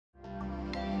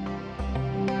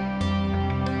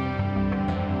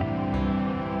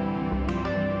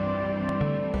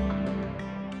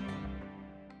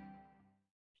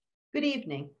Good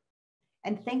evening,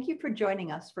 and thank you for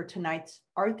joining us for tonight's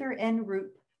Arthur N.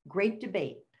 Rupe Great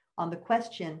Debate on the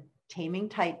question, Taming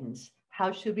Titans,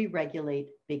 How Should We Regulate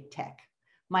Big Tech?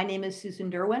 My name is Susan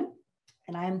Derwin,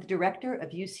 and I am the director of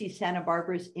UC Santa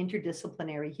Barbara's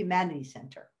Interdisciplinary Humanities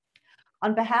Center.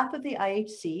 On behalf of the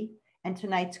IHC and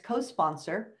tonight's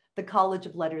co-sponsor, the College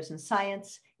of Letters and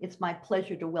Science, it's my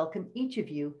pleasure to welcome each of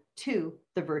you to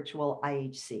the virtual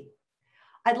IHC.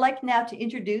 I'd like now to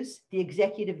introduce the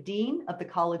Executive Dean of the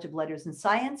College of Letters and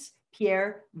Science,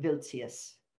 Pierre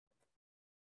Wiltzius.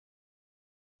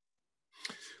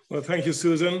 Well, thank you,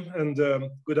 Susan, and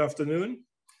good afternoon,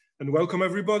 and welcome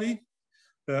everybody.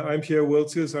 I'm Pierre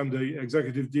Wiltzius. I'm the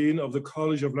Executive Dean of the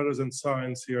College of Letters and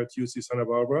Science here at UC Santa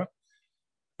Barbara.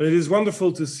 And it is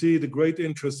wonderful to see the great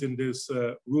interest in this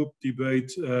Rupe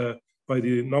debate by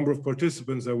the number of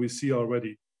participants that we see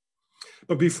already.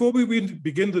 But before we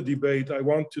begin the debate, I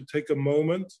want to take a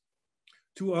moment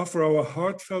to offer our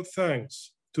heartfelt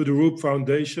thanks to the Rupe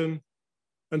Foundation,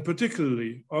 and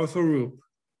particularly Arthur Rupe,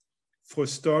 for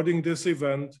starting this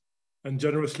event and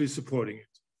generously supporting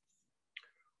it.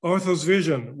 Arthur's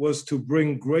vision was to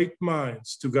bring great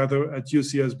minds together at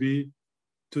UCSB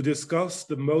to discuss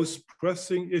the most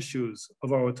pressing issues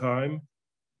of our time.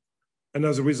 And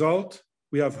as a result,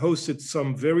 we have hosted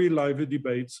some very lively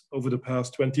debates over the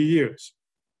past 20 years.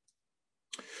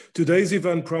 Today's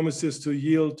event promises to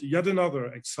yield yet another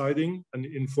exciting and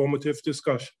informative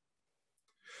discussion.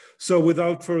 So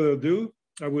without further ado,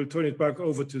 I will turn it back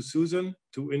over to Susan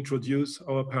to introduce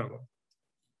our panel.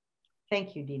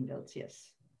 Thank you, Dean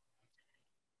Wiltzius.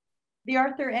 The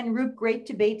Arthur N. Rupe Great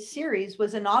Debate Series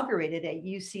was inaugurated at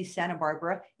UC Santa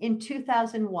Barbara in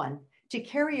 2001 to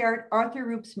carry out Arthur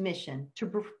Rupe's mission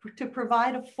to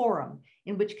provide a forum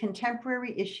in which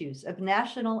contemporary issues of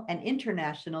national and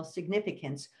international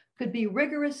significance could be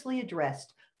rigorously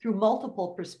addressed through multiple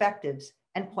perspectives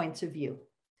and points of view.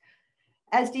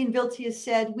 As Dean Wiltzius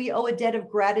said, we owe a debt of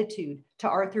gratitude to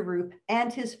Arthur Rupe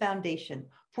and his foundation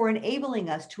for enabling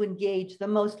us to engage the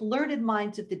most learned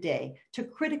minds of the day to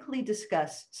critically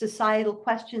discuss societal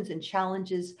questions and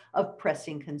challenges of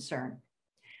pressing concern.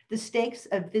 The stakes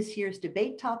of this year's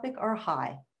debate topic are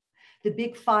high. The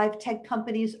big five tech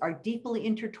companies are deeply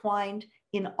intertwined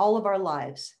in all of our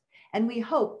lives, and we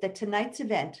hope that tonight's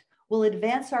event will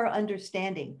advance our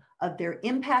understanding of their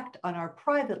impact on our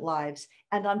private lives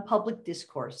and on public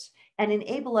discourse, and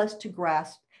enable us to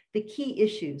grasp the key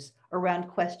issues around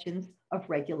questions of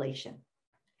regulation.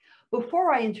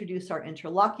 Before I introduce our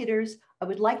interlocutors, I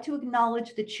would like to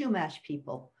acknowledge the Chumash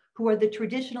people, who are the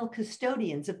traditional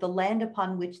custodians of the land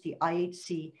upon which the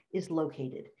IHC is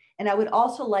located. And I would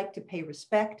also like to pay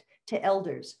respect to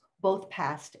elders, both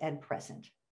past and present.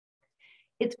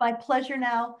 It's my pleasure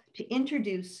now to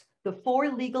introduce the four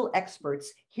legal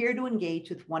experts here to engage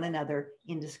with one another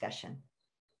in discussion.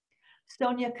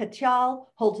 Sonia Katyal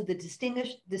holds the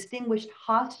distinguished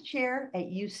Haas Chair at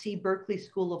UC Berkeley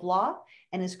School of Law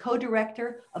and is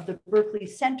co-director of the Berkeley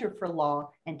Center for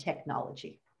Law and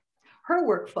Technology. Her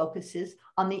work focuses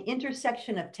on the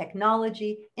intersection of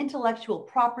technology, intellectual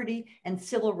property, and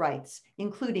civil rights,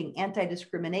 including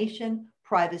anti-discrimination,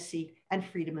 privacy, and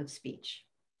freedom of speech.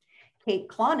 Kate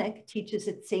Klonick teaches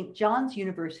at St. John's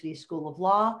University School of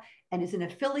Law and is an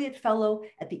affiliate fellow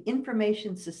at the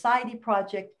Information Society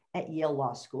Project at Yale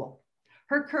Law School.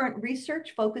 Her current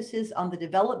research focuses on the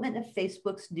development of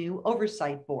Facebook's new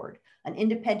Oversight Board, an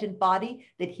independent body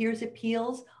that hears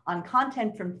appeals on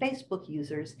content from Facebook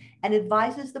users and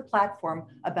advises the platform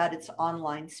about its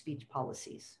online speech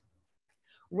policies.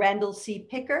 Randal C.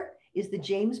 Picker is the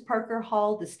James Parker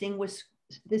Hall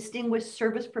Distinguished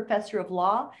Service Professor of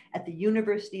Law at the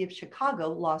University of Chicago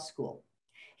Law School.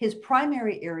 His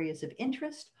primary areas of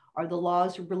interest are the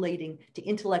laws relating to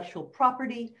intellectual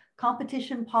property,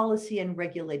 competition policy and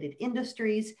regulated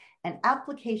industries, and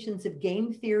applications of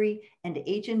game theory and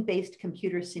agent-based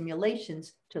computer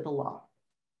simulations to the law.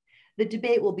 The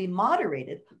debate will be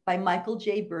moderated by Michael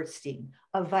J. Burstein,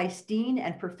 a Vice Dean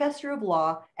and Professor of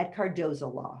Law at Cardozo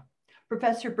Law.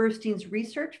 Professor Burstein's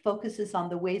research focuses on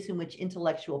the ways in which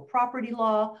intellectual property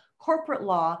law, corporate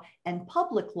law, and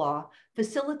public law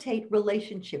facilitate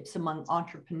relationships among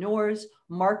entrepreneurs,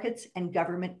 markets, and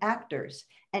government actors,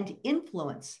 and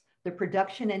influence the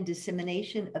production and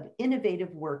dissemination of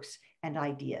innovative works and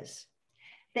ideas.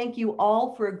 Thank you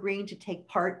all for agreeing to take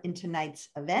part in tonight's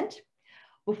event.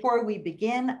 Before we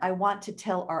begin, I want to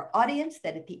tell our audience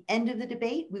that at the end of the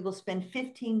debate, we will spend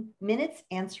 15 minutes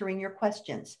answering your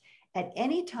questions. At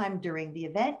any time during the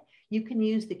event, you can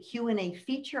use the Q&A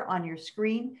feature on your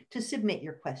screen to submit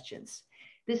your questions.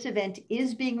 This event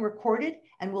is being recorded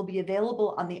and will be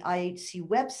available on the IHC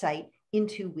website in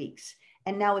 2 weeks.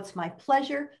 And now it's my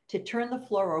pleasure to turn the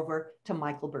floor over to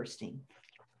Michael Burstein.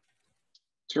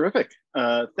 Terrific.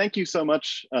 Thank you so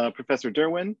much, Professor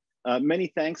Derwin.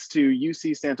 Many thanks to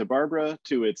UC Santa Barbara,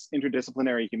 to its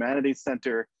Interdisciplinary Humanities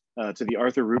Center, to the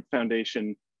Arthur Rupe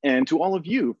Foundation, and to all of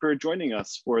you for joining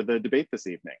us for the debate this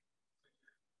evening.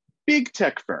 Big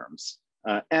tech firms,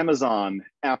 Amazon,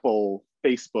 Apple,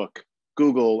 Facebook,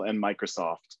 Google, and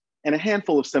Microsoft, and a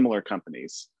handful of similar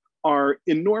companies are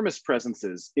enormous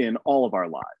presences in all of our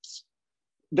lives.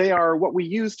 They are what we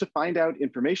use to find out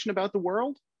information about the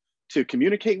world, to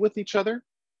communicate with each other,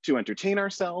 to entertain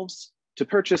ourselves, to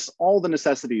purchase all the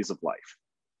necessities of life.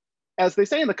 As they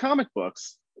say in the comic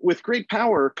books, with great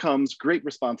power comes great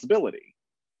responsibility.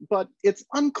 But it's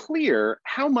unclear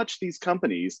how much these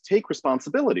companies take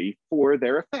responsibility for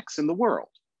their effects in the world,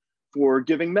 for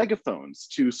giving megaphones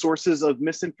to sources of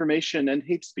misinformation and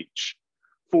hate speech,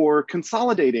 for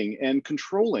consolidating and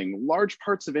controlling large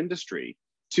parts of industry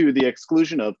to the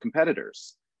exclusion of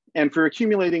competitors, and for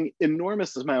accumulating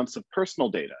enormous amounts of personal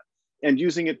data and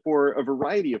using it for a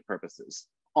variety of purposes,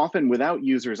 often without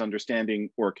users' understanding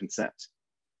or consent.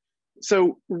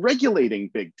 So regulating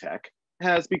big tech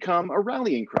has become a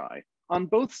rallying cry on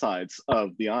both sides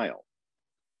of the aisle.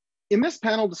 In this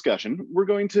panel discussion, we're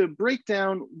going to break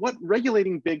down what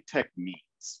regulating big tech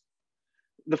means.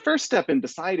 The first step in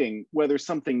deciding whether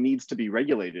something needs to be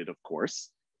regulated, of course,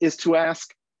 is to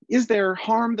ask, is there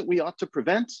harm that we ought to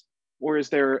prevent, or is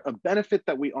there a benefit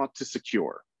that we ought to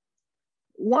secure?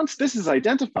 Once this is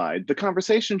identified, the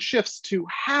conversation shifts to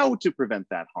how to prevent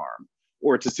that harm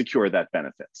or to secure that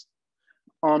benefit.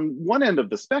 On one end of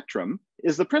the spectrum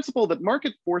is the principle that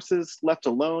market forces left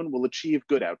alone will achieve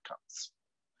good outcomes.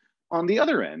 On the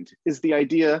other end is the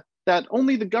idea that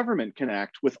only the government can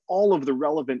act with all of the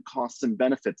relevant costs and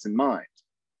benefits in mind.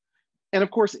 And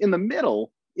of course, in the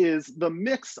middle is the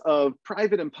mix of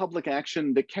private and public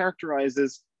action that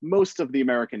characterizes most of the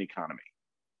American economy.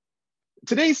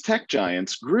 Today's tech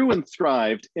giants grew and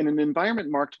thrived in an environment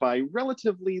marked by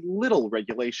relatively little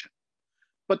regulation.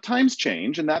 But times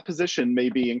change, and that position may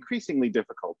be increasingly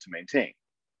difficult to maintain.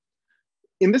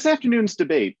 In this afternoon's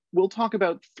debate, we'll talk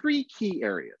about three key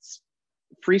areas: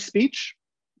 free speech,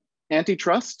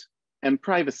 antitrust, and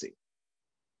privacy.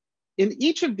 In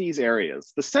each of these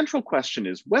areas, the central question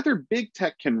is whether big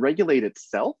tech can regulate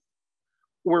itself,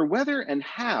 or whether and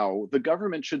how the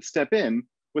government should step in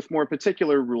with more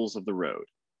particular rules of the road.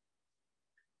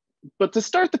 But to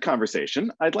start the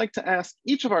conversation, I'd like to ask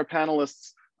each of our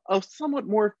panelists a somewhat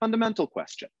more fundamental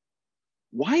question.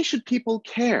 Why should people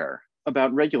care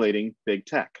about regulating big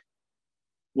tech?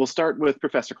 We'll start with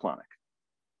Professor Klonick.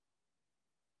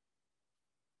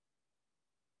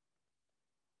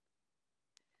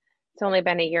 It's only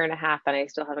been a year and a half and I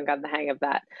still haven't gotten the hang of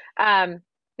that.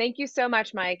 Thank you so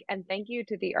much, Mike. And thank you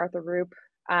to the Arthur Rupe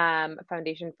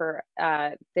Foundation for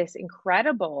this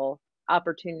incredible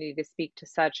opportunity to speak to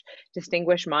such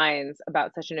distinguished minds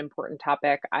about such an important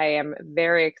topic. I am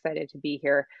very excited to be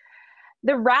here.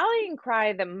 The rallying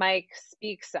cry that Mike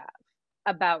speaks of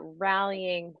about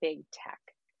rallying big tech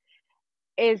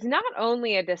is not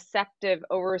only a deceptive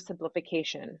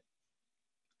oversimplification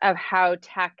of how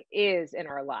tech is in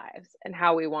our lives and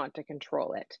how we want to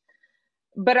control it,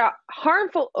 but a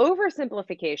harmful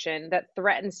oversimplification that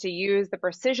threatens to use the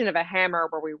precision of a hammer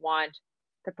where we want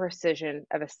the precision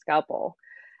of a scalpel.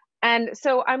 And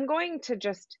so I'm going to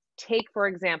just take, for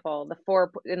example, the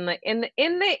four in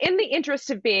the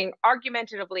interest of being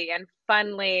argumentatively and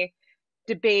funly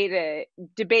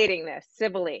debating this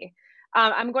civilly.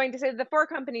 I'm going to say the four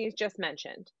companies just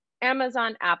mentioned: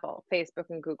 Amazon, Apple, Facebook,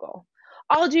 and Google,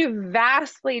 all do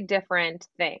vastly different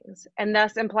things and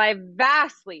thus imply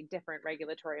vastly different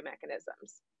regulatory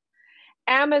mechanisms.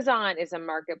 Amazon is a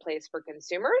marketplace for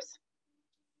consumers,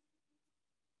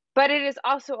 but it is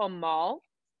also a mall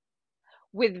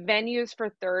with venues for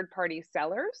third-party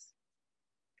sellers.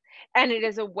 And it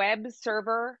is a web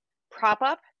server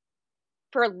prop-up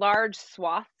for large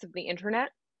swaths of the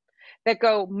internet that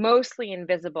go mostly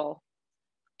invisible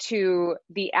to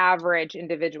the average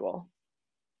individual.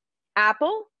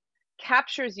 Apple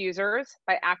captures users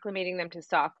by acclimating them to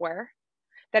software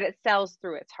that it sells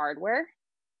through its hardware,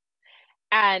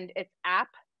 and its app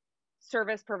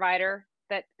service provider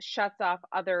that shuts off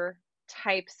other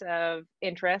types of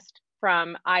interest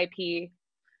from IP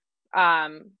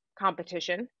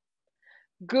competition.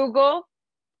 Google,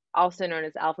 also known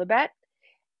as Alphabet,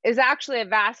 is actually a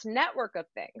vast network of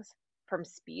things, from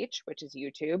speech, which is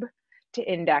YouTube, to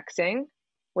indexing,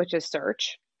 which is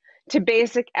search, to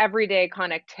basic everyday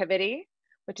connectivity,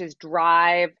 which is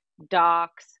Drive,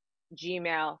 Docs,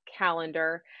 Gmail,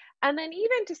 Calendar, and then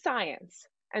even to science,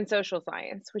 and social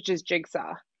science, which is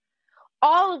Jigsaw,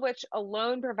 all of which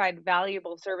alone provide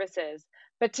valuable services,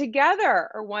 but together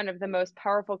are one of the most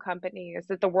powerful companies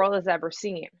that the world has ever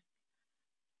seen.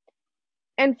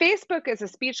 And Facebook is a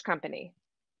speech company,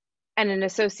 and an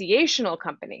associational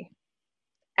company,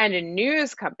 and a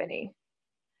news company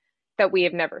that we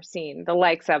have never seen the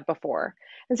likes of before.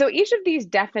 And so each of these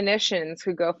definitions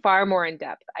could go far more in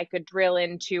depth. I could drill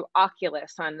into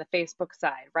Oculus on the Facebook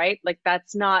side, right? Like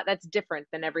that's different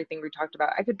than everything we talked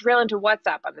about. I could drill into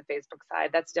WhatsApp on the Facebook side.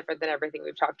 That's different than everything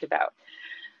we've talked about.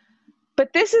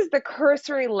 But this is the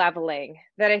cursory leveling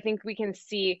that I think we can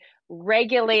see.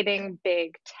 Regulating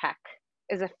big tech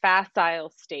is a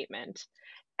facile statement,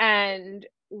 and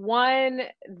one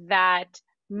that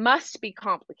must be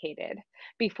complicated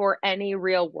before any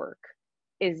real work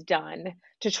is done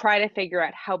to try to figure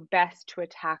out how best to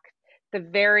attack the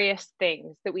various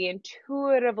things that we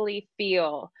intuitively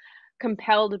feel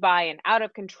compelled by and out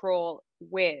of control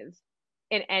with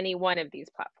in any one of these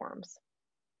platforms.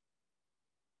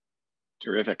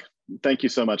 Terrific. Thank you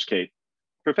so much, Kate.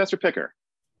 Professor Picker.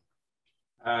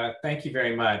 Thank you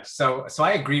very much. So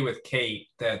I agree with Kate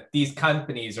that these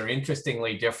companies are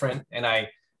interestingly different, and I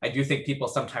do think people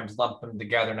sometimes lump them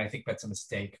together, and I think that's a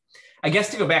mistake. I guess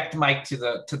to go back to Mike to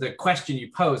the question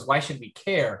you posed, why should we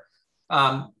care?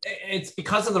 It's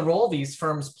because of the role these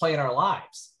firms play in our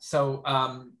lives. So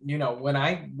you know, when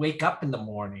I wake up in the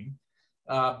morning,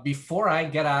 before I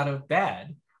get out of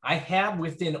bed, I have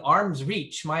within arm's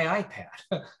reach my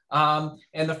iPad.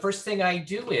 And the first thing I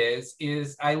do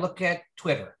is I look at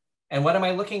Twitter. And what am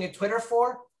I looking at Twitter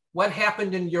for? What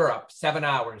happened in Europe 7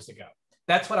 hours ago?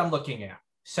 That's what I'm looking at.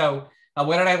 So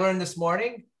what did I learn this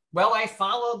morning? Well, I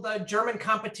followed the German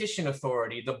competition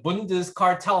authority, the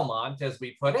Bundeskartellamt, as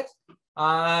we put it.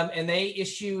 And they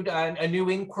issued a new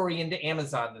inquiry into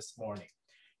Amazon this morning.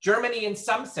 Germany, in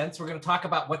some sense, we're going to talk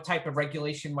about what type of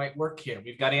regulation might work here.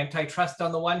 We've got antitrust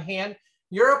on the one hand.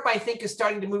 Europe, I think, is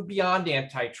starting to move beyond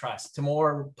antitrust to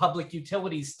more public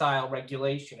utilities style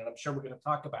regulation. And I'm sure we're going to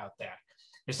talk about that.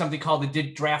 There's something called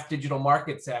the Draft Digital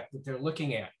Markets Act that they're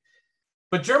looking at.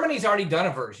 But Germany's already done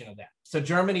a version of that. So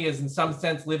Germany is in some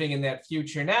sense living in that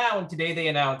future now. And today they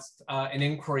announced an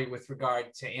inquiry with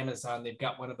regard to Amazon. They've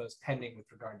got one of those pending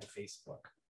with regard to Facebook.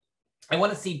 I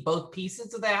want to see both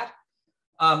pieces of that.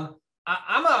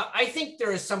 I think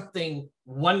there is something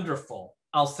wonderful,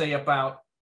 I'll say, about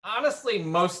honestly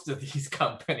most of these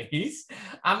companies.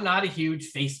 I'm not a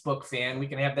huge Facebook fan. We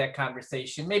can have that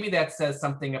conversation. Maybe that says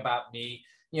something about me.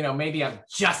 You know, maybe I'm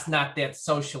just not that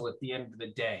social at the end of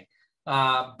the day.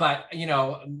 But you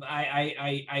know,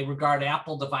 I regard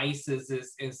Apple devices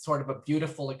as sort of a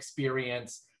beautiful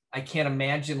experience. I can't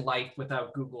imagine life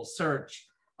without Google search.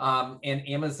 And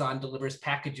Amazon delivers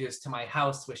packages to my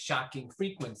house with shocking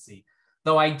frequency.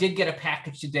 Though I did get a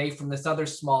package today from this other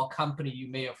small company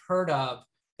you may have heard of,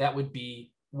 that would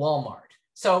be Walmart.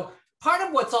 So part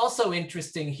of what's also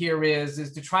interesting here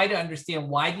is to try to understand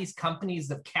why these companies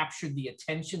have captured the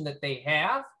attention that they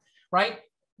have, right?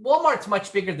 Walmart's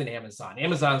much bigger than Amazon.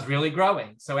 Amazon's really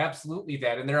growing, so absolutely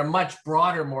that. And they're a much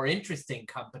broader, more interesting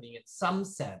company in some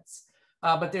sense.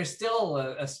 But they're still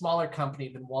a smaller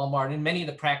company than Walmart, and many of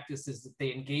the practices that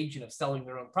they engage in of selling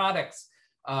their own products,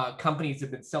 companies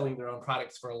have been selling their own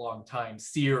products for a long time.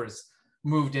 Sears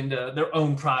moved into their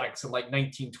own products in like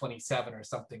 1927 or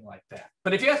something like that.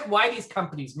 But if you ask why these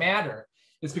companies matter,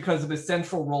 it's because of the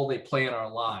central role they play in our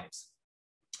lives.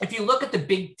 If you look at the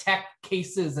big tech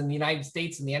cases in the United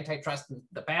States and the antitrust in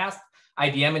the past,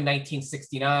 IBM in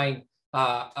 1969,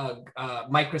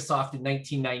 Microsoft in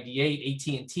 1998,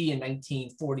 AT&T in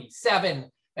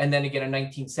 1947, and then again in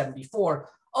 1974,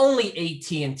 only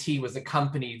AT&T was a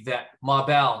company that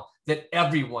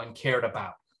everyone cared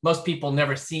about. Most people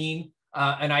never seen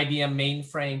an IBM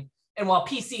mainframe. And while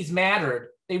PCs mattered,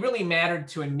 they really mattered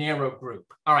to a narrow group.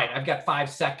 All right, I've got 5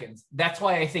 seconds. That's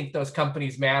why I think those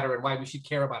companies matter and why we should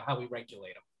care about how we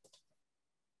regulate them.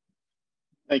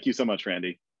 Thank you so much,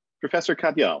 Randy. Professor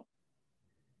Katyal.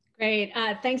 Great,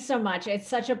 thanks so much. It's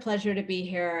such a pleasure to be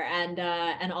here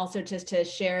and also just to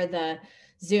share the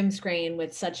Zoom screen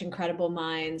with such incredible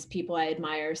minds, people I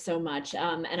admire so much.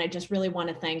 And I just really want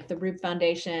to thank the Rupe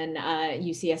Foundation,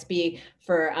 UCSB,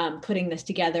 for putting this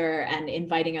together and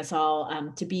inviting us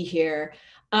all to be here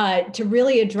to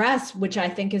really address, which I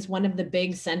think is one of the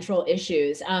big central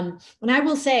issues. And I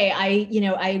will say,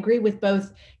 I agree with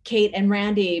both Kate and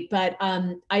Randy, but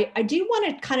I do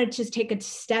want to kind of just take a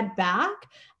step back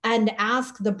and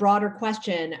ask the broader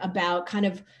question about kind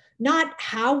of not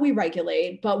how we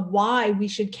regulate, but why we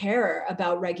should care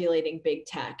about regulating big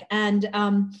tech. And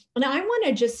I want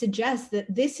to just suggest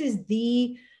that this is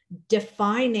the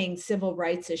defining civil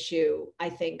rights issue, I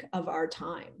think, of our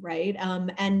time, right?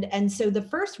 And so the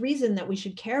first reason that we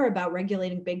should care about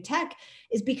regulating big tech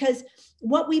is because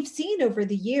what we've seen over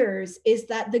the years is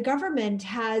that the government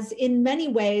has, in many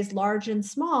ways, large and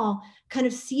small, kind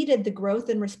of ceded the growth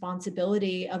and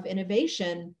responsibility of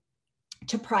innovation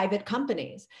to private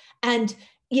companies. And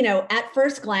at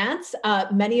first glance,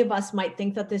 many of us might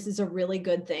think that this is a really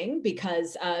good thing,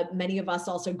 because many of us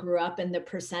also grew up in the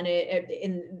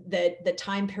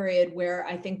time period where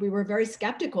I think we were very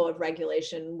skeptical of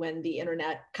regulation when the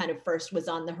internet kind of first was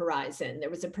on the horizon. There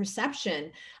was a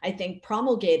perception, I think,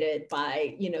 promulgated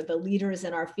by the leaders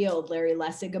in our field, Larry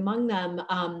Lessig among them,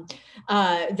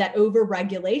 that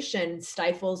over-regulation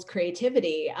stifles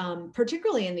creativity,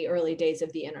 particularly in the early days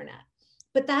of the internet.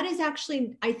 But that is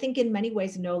actually, I think, in many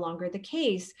ways no longer the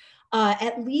case,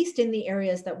 at least in the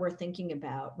areas that we're thinking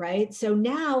about, right? So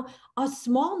now a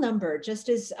small number, just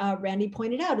as Randy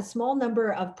pointed out, a small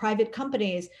number of private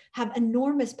companies have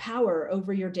enormous power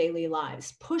over your daily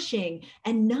lives, pushing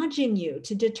and nudging you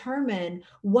to determine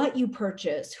what you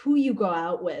purchase, who you go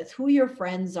out with, who your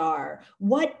friends are,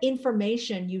 what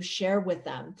information you share with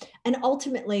them, and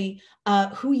ultimately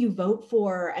who you vote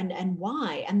for and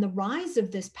why. And the rise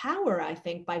of this power, I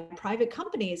think, by private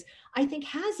companies, I think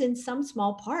has in some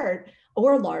small part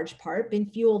or large part been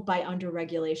fueled by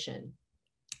under-regulation.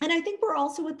 And I think we're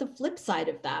also at the flip side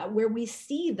of that, where we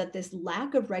see that this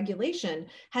lack of regulation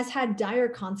has had dire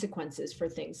consequences for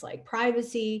things like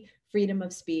privacy, freedom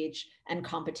of speech, and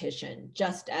competition,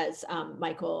 just as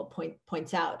Michael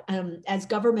points out. As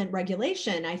government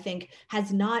regulation, I think,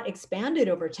 has not expanded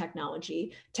over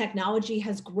technology. Technology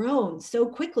has grown so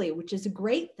quickly, which is a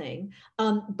great thing,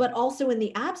 but also in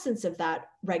the absence of that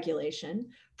regulation,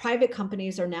 private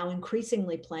companies are now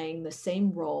increasingly playing the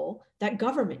same role that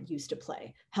government used to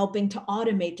play, helping to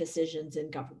automate decisions in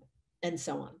government and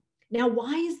so on. Now,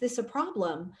 why is this a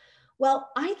problem? Well,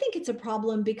 I think it's a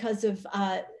problem because of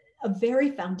a very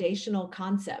foundational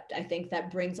concept, I think, that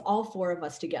brings all four of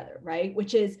us together, right?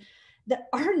 Which is that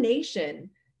our nation,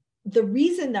 the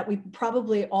reason that we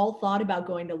probably all thought about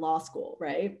going to law school,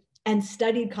 right, and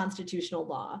studied constitutional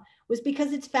law, was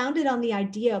because it's founded on the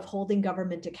idea of holding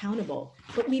government accountable.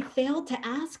 But we failed to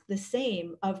ask the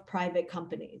same of private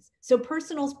companies. So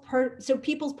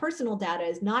people's personal data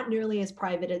is not nearly as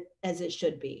private as it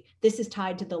should be. This is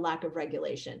tied to the lack of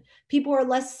regulation. People are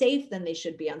less safe than they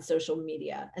should be on social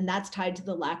media, and that's tied to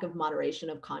the lack of moderation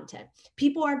of content.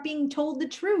 People aren't being told the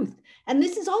truth, and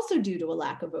this is also due to a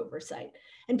lack of oversight.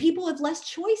 And people have less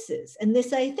choices, and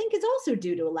this, I think, is also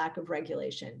due to a lack of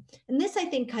regulation. And this, I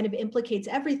think, kind of implicates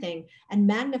everything and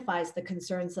magnifies the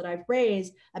concerns that I've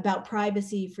raised about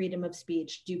privacy, freedom of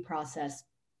speech, due process,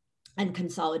 and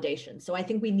consolidation. So I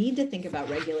think we need to think about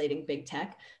regulating big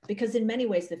tech, because in many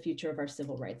ways, the future of our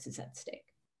civil rights is at stake.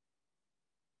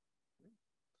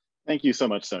 Thank you so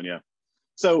much, Sonia.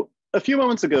 So a few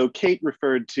moments ago, Kate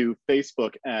referred to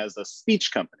Facebook as a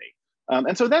speech company.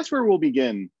 And so that's where we'll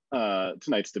begin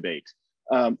tonight's debate.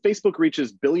 Facebook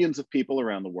reaches billions of people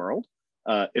around the world.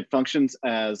 It functions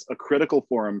as a critical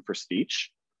forum for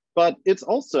speech, but it's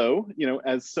also,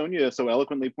 as Sonia so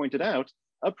eloquently pointed out,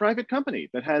 a private company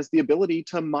that has the ability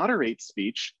to moderate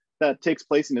speech that takes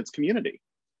place in its community.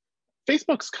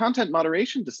 Facebook's content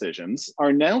moderation decisions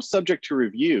are now subject to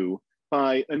review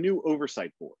by a new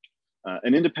oversight board,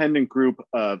 an independent group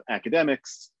of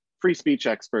academics, free speech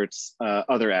experts,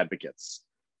 other advocates.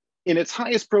 In its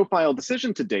highest profile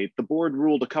decision to date, the board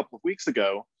ruled a couple of weeks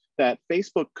ago that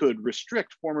Facebook could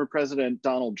restrict former President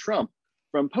Donald Trump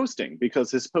from posting because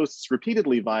his posts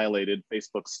repeatedly violated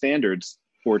Facebook's standards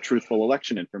for truthful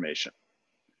election information.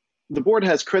 The board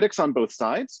has critics on both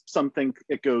sides. Some think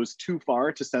it goes too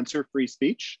far to censor free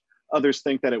speech. Others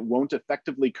think that it won't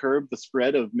effectively curb the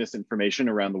spread of misinformation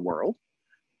around the world.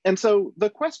 And so the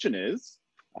question is,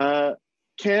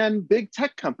 can big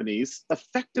tech companies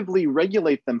effectively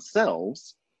regulate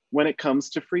themselves when it comes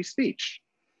to free speech?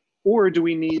 Or do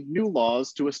we need new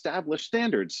laws to establish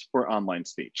standards for online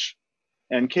speech?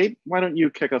 And Kate, why don't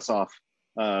you kick us off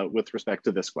with respect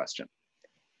to this question?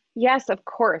 Yes, of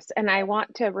course. And I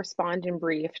want to respond in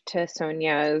brief to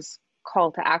Sonia's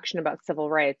call to action about civil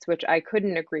rights, which I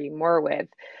couldn't agree more with.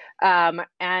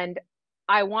 And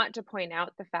I want to point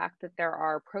out the fact that there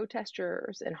are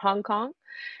protesters in Hong Kong,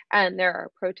 and there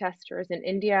are protesters in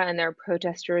India, and there are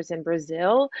protesters in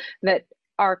Brazil that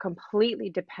are completely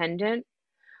dependent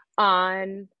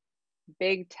on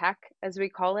big tech, as we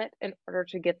call it, in order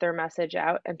to get their message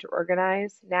out and to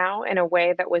organize now in a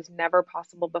way that was never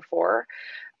possible before,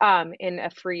 in a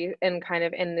free and kind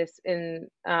of in this in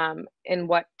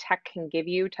what tech can give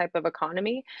you type of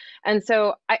economy. And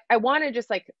so I want to just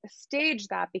like stage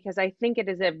that, because I think it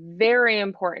is a very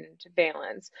important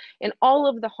valence in all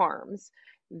of the harms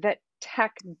that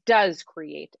tech does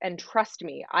create. And trust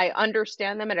me, I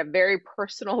understand them at a very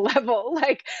personal level,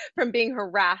 like from being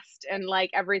harassed and like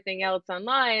everything else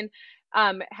online,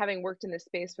 having worked in this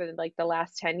space for like the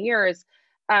last 10 years,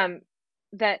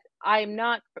 that I'm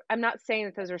not saying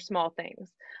that those are small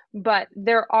things, but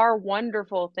there are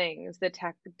wonderful things that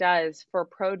tech does for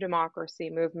pro-democracy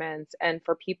movements and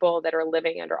for people that are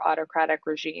living under autocratic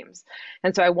regimes.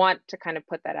 And so I want to kind of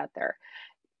put that out there.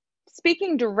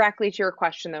 Speaking directly to your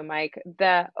question though, Mike,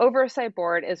 the Oversight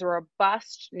Board is a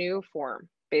robust new form,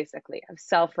 basically, of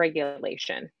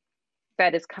self-regulation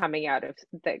that is coming out of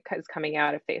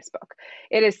Facebook.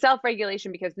 It is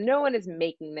self-regulation because no one is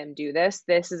making them do this.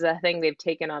 This is a thing they've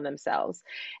taken on themselves.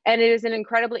 And it is an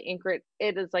incredibly intricate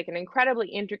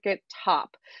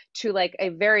top to like a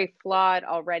very flawed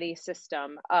already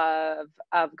system of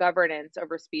governance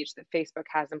over speech that Facebook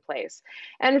has in place.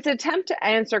 And it's an attempt to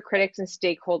answer critics and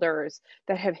stakeholders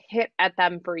that have hit at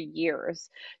them for years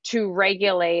to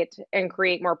regulate and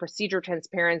create more procedure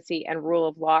transparency and rule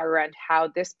of law around how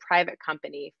this private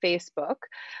company, Facebook,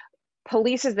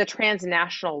 polices the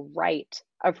transnational right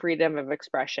of freedom of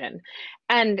expression.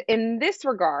 And in this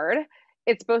regard,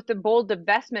 it's both the bold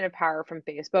divestment of power from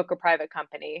Facebook, a private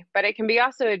company, but it can be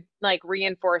also like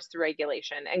reinforced through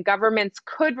regulation. And governments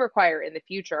could require in the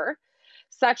future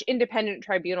such independent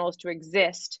tribunals to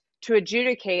exist to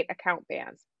adjudicate account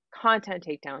bans, content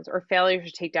takedowns, or failure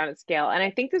to take down at scale. And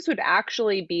I think this would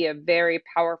actually be a very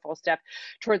powerful step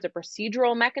towards a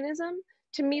procedural mechanism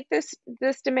to meet this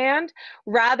demand,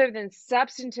 rather than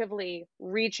substantively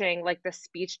reaching like the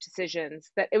speech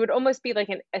decisions, that it would almost be like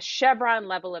a Chevron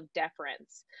level of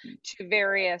deference to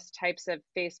various types of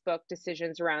Facebook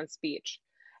decisions around speech.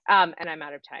 And I'm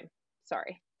out of time,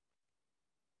 sorry.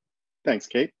 Thanks,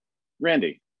 Kate.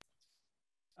 Randy.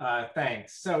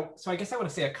 Thanks. So I guess I want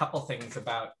to say a couple things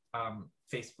about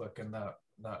Facebook and the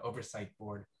Oversight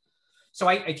Board. So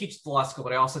I teach the law school,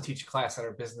 but I also teach a class at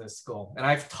our business school. And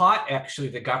I've taught actually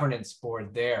the governance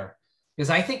board there, because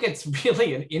I think it's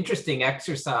really an interesting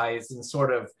exercise in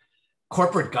sort of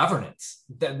corporate governance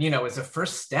that, is a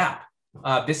first step.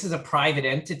 This is a private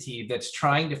entity that's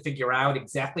trying to figure out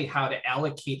exactly how to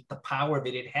allocate the power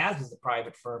that it has as a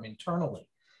private firm internally.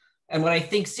 And what I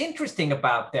think is interesting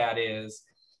about that is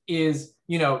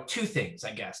two things,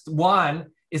 I guess.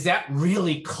 One, is that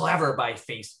really clever by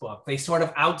Facebook? They sort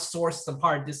of outsource some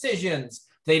hard decisions.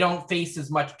 They don't face as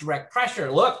much direct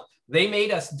pressure. Look, they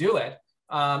made us do it.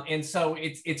 And so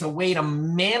it's a way to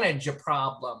manage a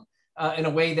problem in a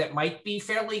way that might be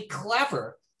fairly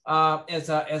clever as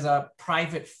a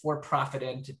private for-profit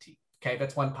entity. Okay,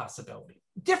 that's one possibility.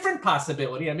 Different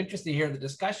possibility, I'm interested to hear the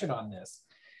discussion on this,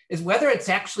 is whether it's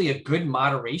actually a good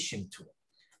moderation tool,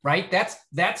 right?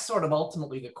 That's sort of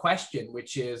ultimately the question,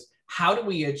 which is, how do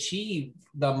we achieve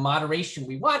the moderation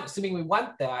we want, assuming we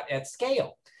want that at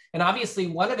scale? And obviously,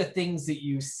 one of the things that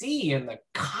you see in the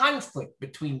conflict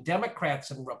between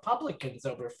Democrats and Republicans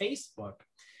over Facebook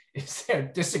is their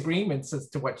disagreements as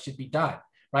to what should be done,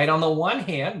 right? On the one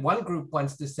hand, one group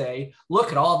wants to say,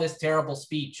 look at all this terrible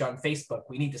speech on Facebook.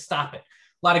 We need to stop it.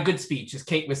 A lot of good speech, as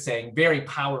Kate was saying, very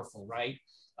powerful, right?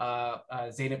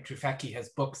 Zeynep Tufekci has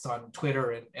books on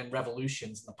Twitter and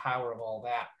revolutions and the power of all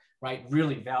that, right?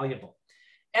 Really valuable.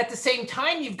 At the same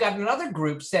time, you've got another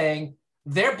group saying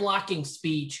they're blocking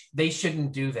speech. They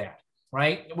shouldn't do that,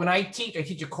 right? When I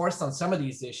teach a course on some of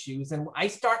these issues, and I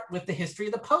start with the history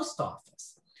of the post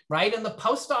office, right? And the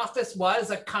post office was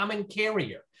a common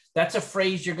carrier. That's a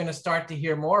phrase you're going to start to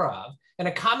hear more of. And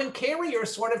a common carrier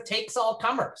sort of takes all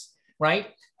comers, right?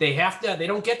 They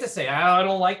don't get to say, oh, I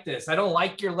don't like this. I don't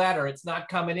like your letter. It's not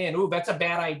coming in. Ooh, that's a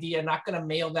bad idea. I'm not going to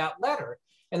mail that letter.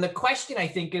 And the question, I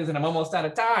think, is, and I'm almost out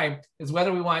of time, is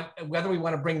whether we want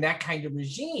to bring that kind of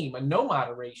regime, a no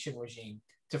moderation regime,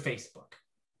 to Facebook.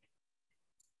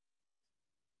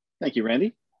 Thank you,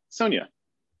 Randy. Sonia.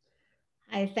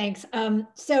 Hi, thanks.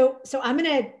 So I'm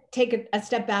going to take a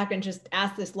step back and just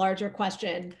ask this larger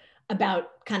question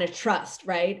about kind of trust,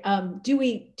 right? Do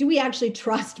we actually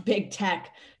trust big tech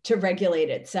to regulate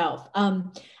itself?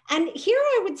 And here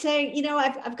I would say,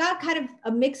 I've got kind of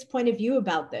a mixed point of view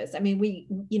about this. I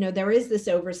mean, there is this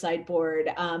oversight board.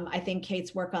 I think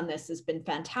Kate's work on this has been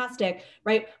fantastic,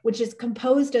 right? Which is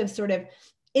composed of sort of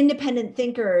independent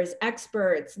thinkers,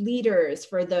 experts, leaders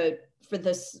for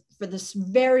this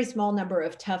very small number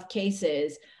of tough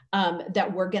cases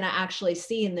that we're going to actually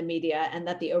see in the media, and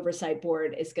that the oversight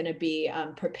board is going to be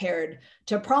prepared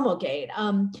to promulgate.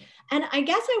 And I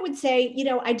guess I would say,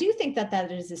 I do think that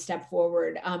that is a step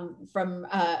forward from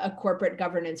a corporate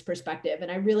governance perspective.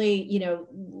 And I really,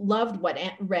 loved what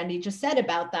Randy just said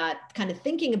about that, kind of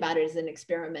thinking about it as an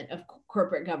experiment of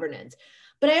corporate governance.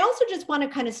 But I also just want to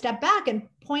kind of step back and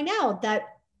point out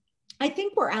that I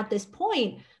think we're at this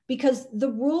point because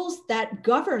the rules that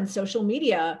govern social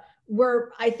media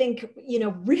were, I think,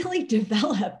 really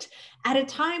developed at a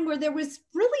time where there was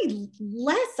really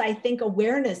less, I think,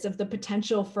 awareness of the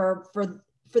potential for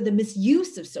the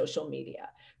misuse of social media,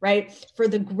 right? For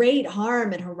the great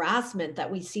harm and harassment that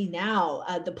we see now,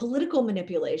 the political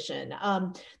manipulation,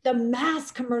 the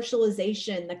mass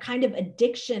commercialization, the kind of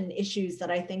addiction issues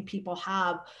that I think people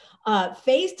have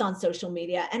faced on social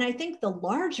media. And I think the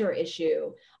larger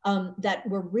issue that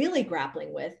we're really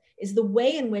grappling with is the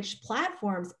way in which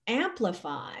platforms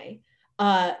amplify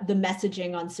the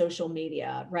messaging on social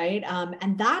media, right?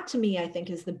 And that to me, I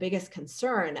think, is the biggest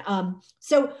concern.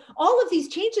 So all of these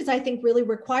changes, I think, really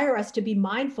require us to be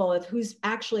mindful of who's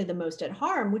actually the most at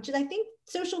harm, which is, I think,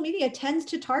 social media tends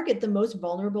to target the most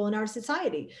vulnerable in our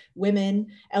society: women,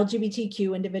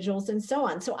 LGBTQ individuals, and so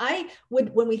on. So I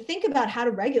would, when we think about how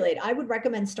to regulate, I would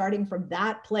recommend starting from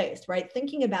that place, right?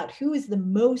 Thinking about who is the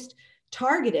most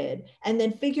targeted, and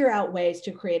then figure out ways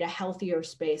to create a healthier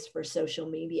space for social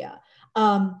media.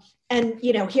 And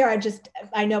here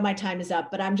I know my time is up,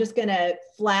 but I'm just gonna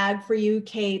flag for you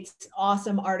Kate's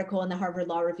awesome article in the Harvard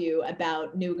Law Review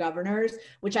about new governors,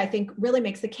 which I think really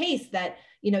makes the case that,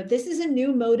 this is a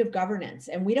new mode of governance,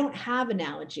 and we don't have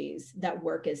analogies that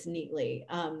work as neatly,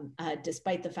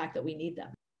 despite the fact that we need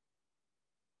them.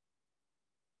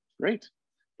 Great,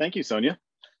 thank you, Sonia.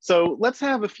 So let's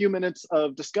have a few minutes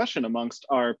of discussion amongst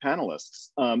our panelists.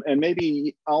 And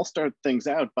maybe I'll start things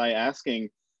out by asking,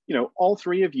 all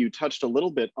three of you touched a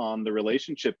little bit on the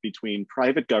relationship between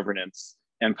private governance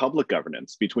and public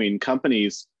governance, between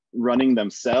companies running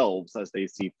themselves as they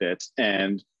see fit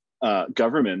and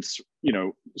governments,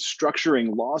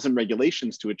 structuring laws and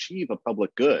regulations to achieve a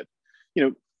public good.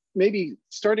 Maybe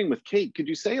starting with Kate, could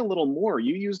you say a little more?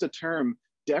 You used a term,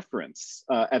 deference,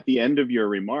 at the end of your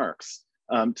remarks.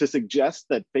 To suggest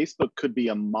that Facebook could be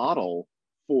a model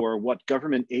for what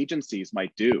government agencies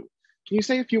might do. Can you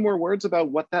say a few more words about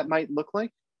what that might look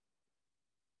like?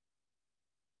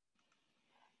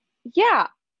 Yeah,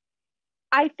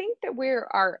 I think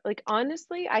that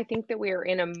honestly, I think that we're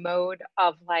in a mode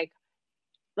of like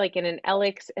in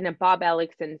a Bob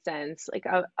Ellickson sense, like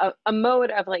a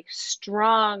mode of like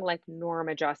strong, like norm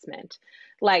adjustment,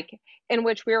 like in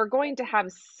which we are going to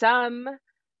have some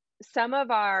of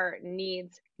our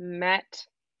needs met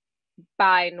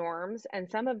by norms and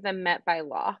some of them met by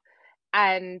law.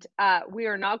 And we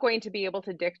are not going to be able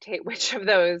to dictate which of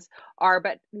those are,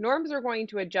 but norms are going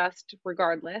to adjust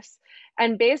regardless.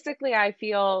 And basically, I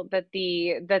feel that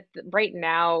right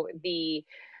now, the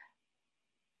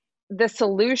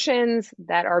solutions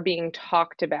that are being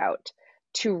talked about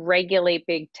to regulate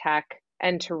big tech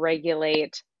and to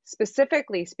regulate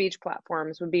specifically speech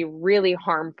platforms would be really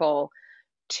harmful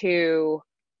to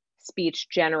speech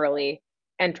generally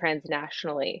and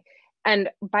transnationally. And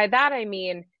by that, I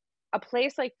mean, a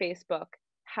place like Facebook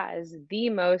has the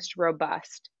most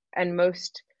robust and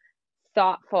most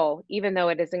thoughtful, even though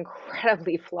it is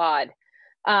incredibly flawed,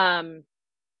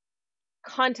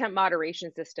 content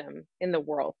moderation system in the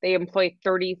world. They employ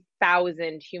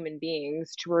 30,000 human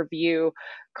beings to review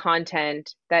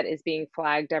content that is being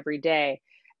flagged every day.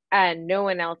 And no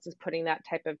one else is putting that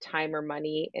type of time or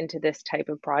money into this type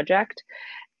of project.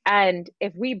 And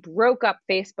if we broke up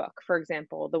Facebook, for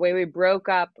example, the way we broke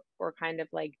up or kind of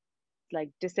like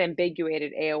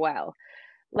disambiguated AOL,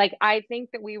 like I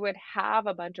think that we would have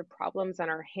a bunch of problems on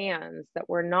our hands that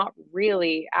we're not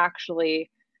really actually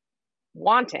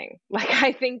wanting. Like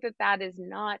I think that is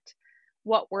not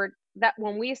what that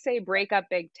when we say break up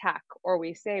big tech or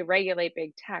we say regulate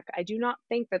big tech, I do not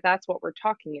think that that's what we're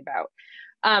talking about.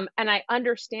 And I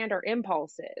understand our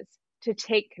impulses to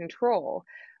take control,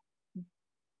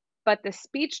 but the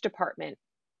speech department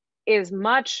is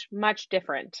much, much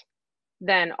different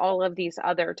than all of these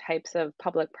other types of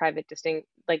public-private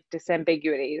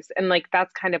disambiguities. And like,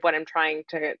 that's kind of what I'm trying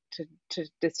to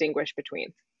distinguish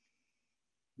between.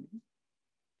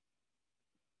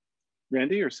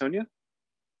 Randy or Sonia?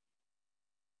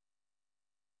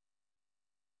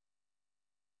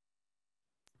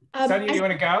 Sonia, you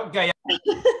want to go? Yeah.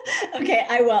 Okay,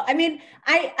 I will. I mean,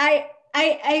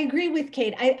 I agree with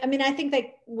Kate. I mean, I think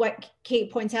that what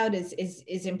Kate points out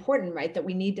is important, right? That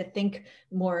we need to think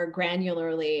more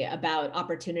granularly about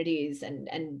opportunities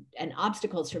and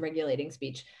obstacles to regulating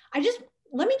speech.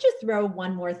 Let me just throw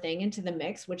one more thing into the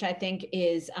mix, which I think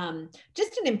is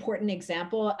just an important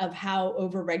example of how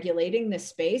over-regulating this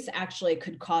space actually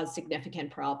could cause significant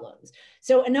problems.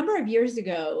 So a number of years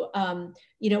ago,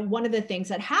 one of the things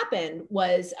that happened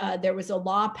was there was a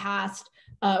law passed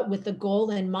with the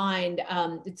goal in mind.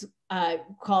 It's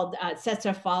called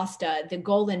sexuality, the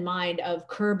goal in mind of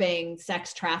curbing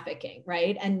sex trafficking,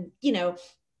 right? And,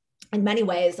 in many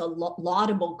ways, a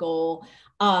laudable goal.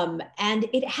 And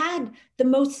it had the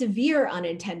most severe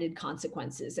unintended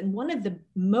consequences. And one of the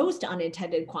most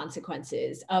unintended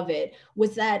consequences of it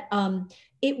was that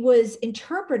it was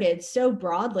interpreted so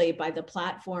broadly by the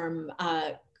platform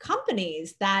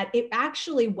companies that it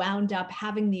actually wound up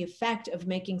having the effect of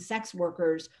making sex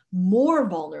workers more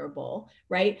vulnerable,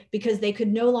 right? Because they could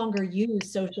no longer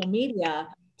use social media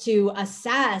to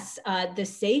assess the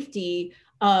safety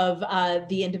of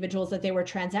the individuals that they were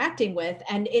transacting with.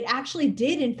 And it actually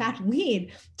did, in fact,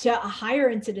 lead to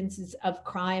higher incidences of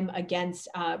crime against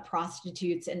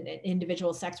prostitutes and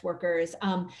individual sex workers.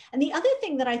 And the other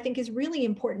thing that I think is really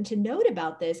important to note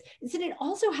about this is that it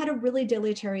also had a really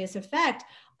deleterious effect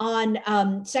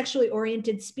on sexually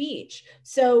oriented speech.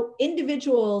 So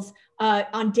individuals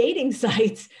on dating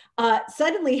sites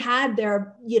suddenly had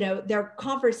their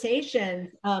conversations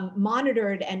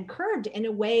monitored and curbed in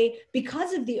a way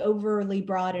because of the overly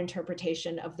broad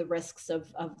interpretation of the risks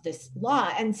of this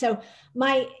law. And so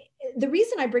the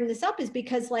reason I bring this up is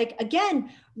because,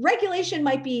 again, regulation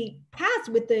might be passed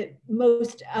with the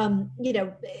most,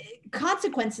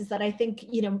 consequences that I think,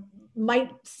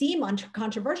 might seem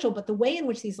controversial, but the way in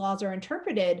which these laws are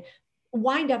interpreted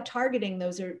wind up targeting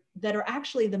those that are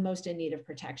actually the most in need of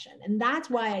protection. And that's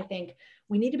why I think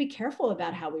we need to be careful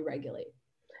about how we regulate.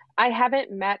 I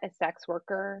haven't met a sex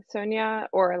worker, Sonia,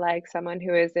 or someone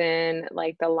who is in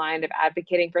the line of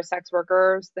advocating for sex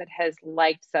workers that has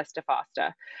liked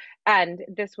sexta. And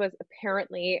this was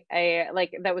apparently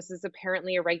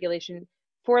apparently a regulation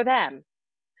for them.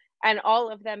 And all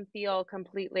of them feel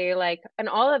completely and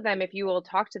all of them, if you will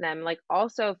talk to them,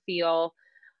 also feel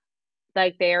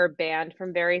like they are banned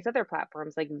from various other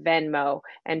platforms like Venmo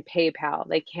and PayPal.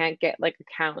 They can't get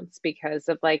accounts because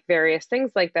of various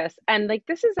things like this. And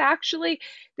this is actually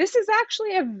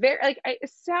a very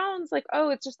it sounds like, oh,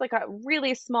 it's just a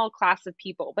really small class of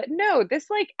people. But no, this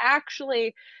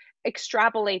actually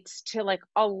extrapolates to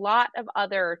a lot of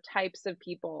other types of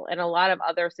people and a lot of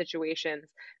other situations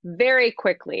very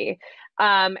quickly.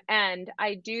 And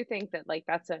I do think that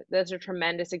that's a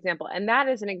tremendous example. And that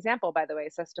is an example, by the way,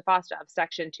 sexta, of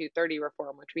Section 230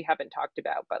 reform, which we haven't talked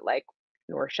about, but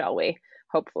nor shall we,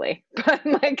 hopefully. But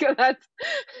that's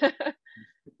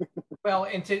well,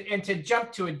 and to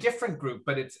jump to a different group,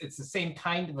 but it's the same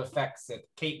kind of effects that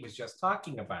Kate was just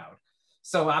talking about.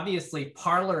 So obviously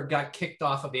Parler got kicked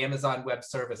off of Amazon Web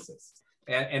Services,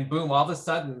 and boom, all of a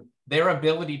sudden their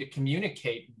ability to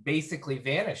communicate basically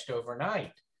vanished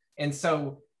overnight. And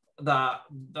so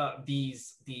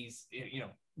these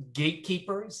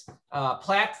gatekeepers,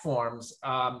 platforms,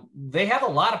 they have a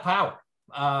lot of power.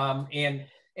 And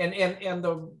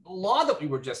the law that we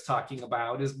were just talking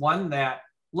about is one that,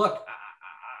 look,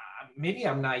 maybe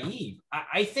I'm naive.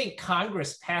 I think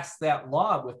Congress passed that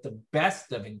law with the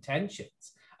best of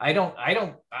intentions. I don't,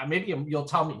 maybe you'll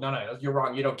tell me, no, you're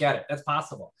wrong. You don't get it. That's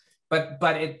possible. But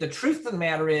the truth of the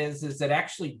matter is that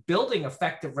actually building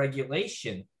effective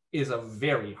regulation is a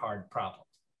very hard problem.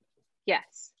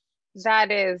 Yes,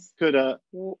 that is.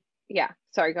 Yeah.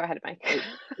 Sorry, go ahead, Mike.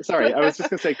 Sorry, I was just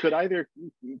going to say, could either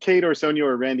Kate or Sonia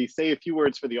or Randy say a few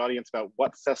words for the audience about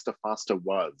what sexta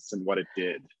was and what it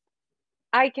did?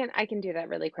 I can do that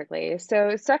really quickly.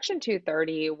 So Section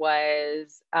 230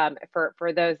 was,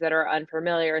 for those that are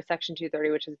unfamiliar, Section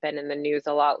 230, which has been in the news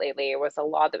a lot lately, was a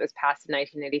law that was passed in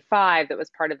 1985 that was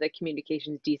part of the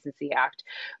Communications Decency Act,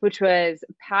 which was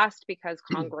passed because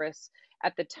Congress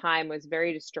at the time was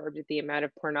very disturbed at the amount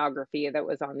of pornography that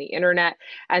was on the internet.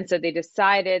 And so they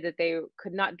decided that they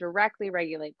could not directly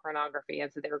regulate pornography.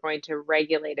 And so they were going to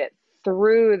regulate it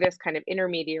through this kind of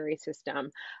intermediary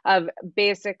system of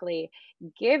basically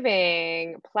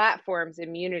giving platforms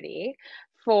immunity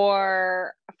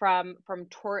from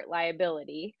tort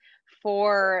liability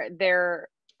for their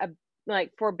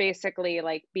for basically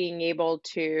being able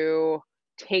to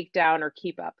take down or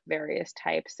keep up various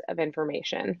types of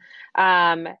information.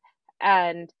 And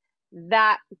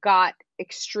that got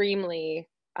extremely,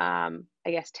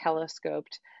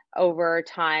 telescoped over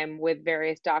time with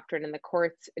various doctrine and the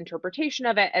court's interpretation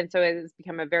of it. And so it has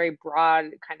become a very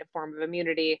broad kind of form of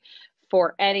immunity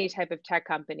for any type of tech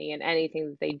company and anything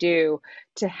that they do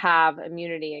to have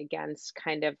immunity against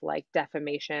kind of like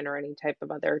defamation or any type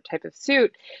of other type of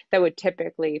suit that would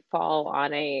typically fall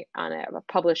on a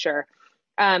publisher.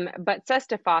 But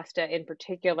Sesta Fosta in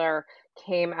particular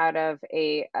came out of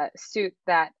a suit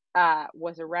that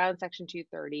was around Section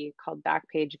 230 called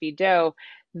Backpage v. Doe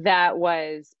that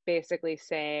was basically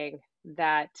saying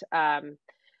that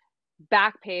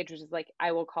Backpage, which is like,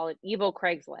 I will call it evil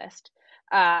Craigslist,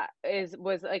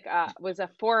 was a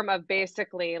form of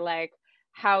basically like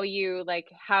how you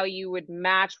would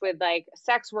match with like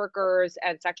sex workers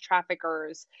and sex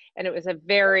traffickers. And it was a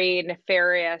very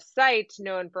nefarious site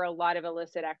known for a lot of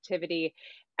illicit activity.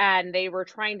 And they were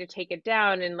trying to take it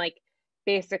down, and like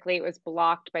basically it was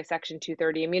blocked by Section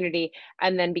 230 immunity.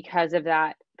 And then because of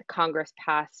that, the Congress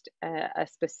passed a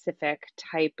specific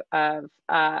type of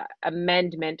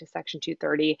amendment to Section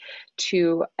 230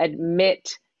 to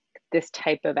admit this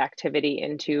type of activity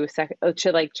into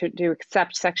to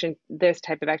accept this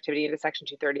type of activity into Section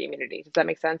 230 immunity. Does that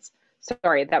make sense?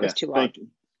 Sorry, that was too long. Thank you.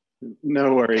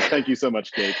 No worries. Thank you so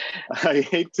much, Kate. I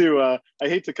hate to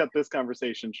cut this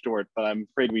conversation short, but I'm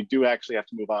afraid we do actually have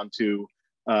to move on to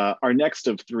our next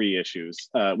of three issues,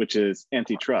 which is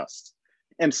antitrust.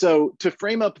 And so to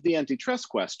frame up the antitrust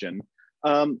question,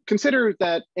 consider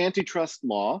that antitrust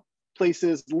law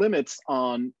places limits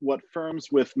on what firms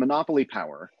with monopoly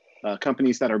power,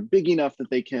 companies that are big enough that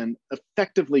they can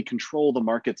effectively control the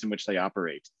markets in which they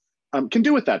operate, can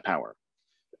do with that power.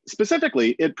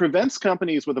 Specifically, it prevents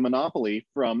companies with a monopoly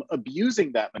from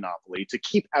abusing that monopoly to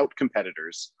keep out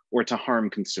competitors or to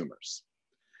harm consumers.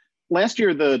 Last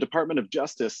year, the Department of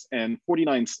Justice and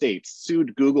 49 states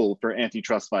sued Google for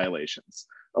antitrust violations,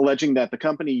 alleging that the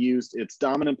company used its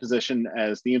dominant position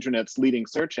as the internet's leading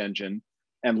search engine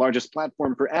and largest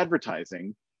platform for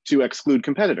advertising to exclude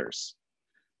competitors.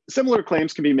 Similar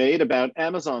claims can be made about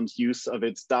Amazon's use of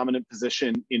its dominant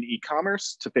position in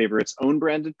e-commerce to favor its own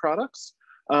branded products,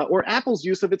 or Apple's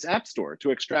use of its App Store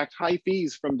to extract high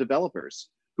fees from developers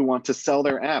who want to sell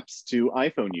their apps to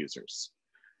iPhone users.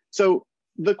 So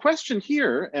the question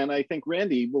here, and I think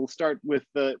Randy will start with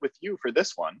you for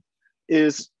this one,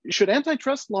 is should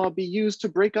antitrust law be used to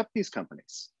break up these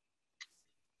companies?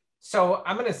 So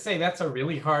I'm going to say that's a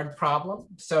really hard problem.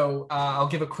 So I'll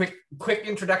give a quick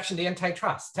introduction to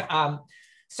antitrust.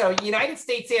 So United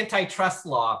States antitrust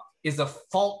law is a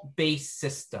fault-based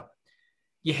system.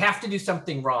 You have to do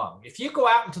something wrong. If you go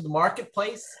out into the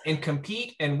marketplace and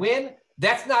compete and win,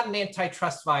 that's not an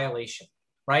antitrust violation,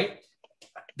 right?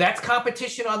 That's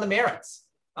competition on the merits.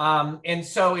 And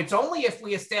so it's only if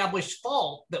we establish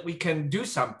fault that we can do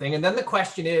something. And then the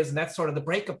question is, and that's sort of the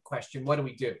breakup question, what do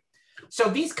we do? So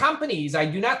these companies, I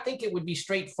do not think it would be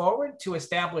straightforward to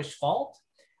establish fault.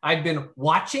 I've been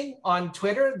watching on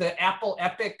Twitter the Apple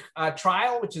Epic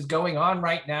trial, which is going on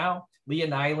right now. Leah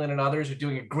Nyland and others are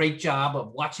doing a great job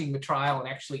of watching the trial and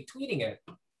actually tweeting it.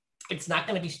 It's not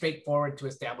going to be straightforward to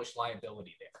establish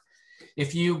liability there.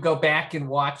 If you go back and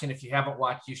watch, and if you haven't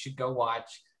watched, you should go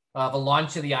watch the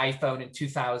launch of the iPhone in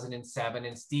 2007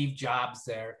 and Steve Jobs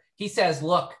there. He says,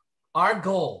 look, our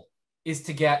goal is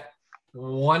to get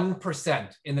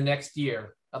 1% in the next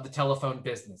year of the telephone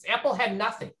business. Apple had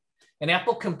nothing. And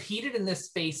Apple competed in this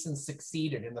space and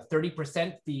succeeded. And the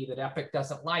 30% fee that Epic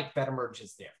doesn't like, that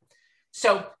emerges there.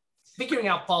 So figuring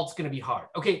out fault's going to be hard.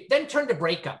 Okay, then turn to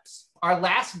breakups. Our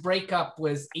last breakup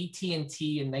was AT&T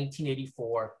in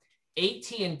 1984.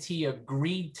 AT&T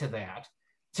agreed to that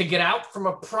to get out from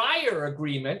a prior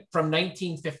agreement from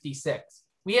 1956.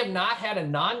 We have not had a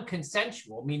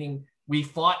non-consensual, meaning we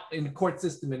fought in the court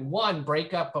system and won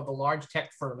breakup of a large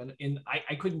tech firm. And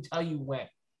I couldn't tell you when.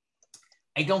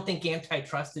 I don't think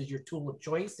antitrust is your tool of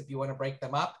choice if you want to break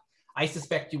them up. I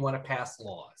suspect you want to pass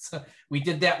laws. We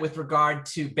did that with regard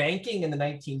to banking in the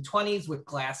 1920s with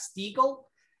Glass-Steagall.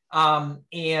 That's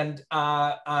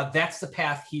the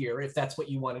path here, if that's what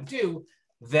you want to do.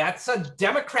 That's a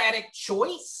democratic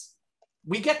choice.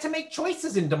 We get to make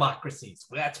choices in democracies.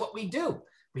 That's what we do.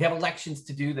 We have elections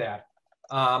to do that.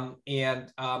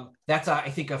 That's, I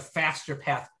think, a faster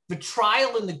path. The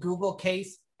trial in the Google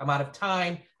case, I'm out of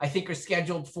time, I think are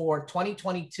scheduled for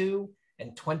 2022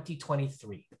 and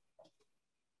 2023.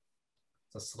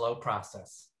 It's a slow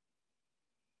process.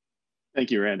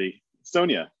 Thank you, Randy.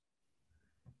 Sonia.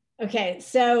 Okay,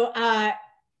 so I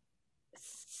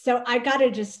got to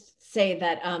just say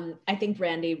that I think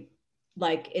Randy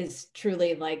is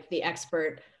truly the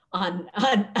expert on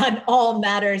all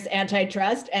matters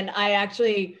antitrust, and I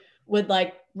actually would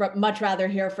much rather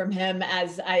hear from him,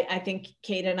 as I think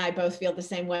Kate and I both feel the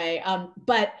same way.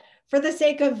 But for the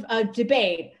sake of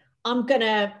debate, I'm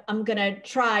gonna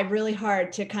try really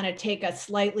hard to kind of take a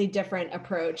slightly different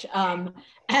approach and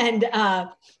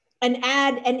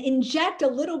add and inject a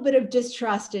little bit of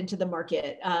distrust into the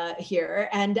market here,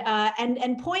 and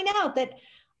point out that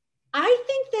I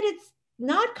think that it's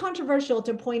not controversial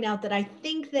to point out that I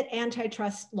think that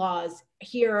antitrust laws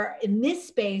here in this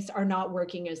space are not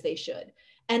working as they should.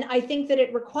 And I think that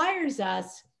it requires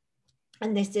us,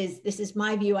 and this is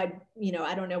my view, I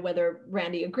don't know whether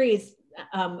Randy agrees,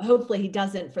 hopefully he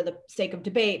doesn't for the sake of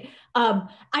debate.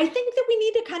 I think that we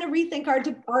need to kind of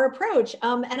rethink our approach.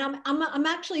 And I'm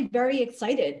actually very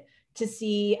excited to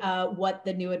see what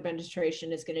the new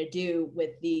administration is going to do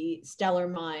with the stellar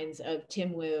minds of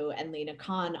Tim Wu and Lena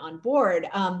Khan on board.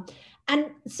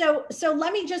 And so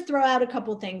let me just throw out a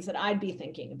couple things that I'd be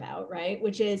thinking about, right?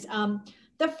 Which is,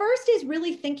 the first is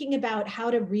really thinking about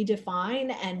how to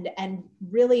redefine and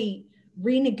really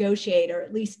renegotiate, or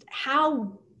at least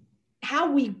how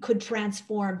we could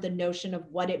transform the notion of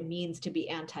what it means to be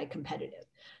anti-competitive.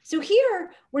 So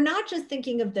here, we're not just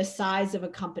thinking of the size of a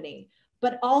company,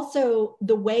 but also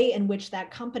the way in which that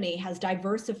company has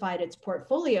diversified its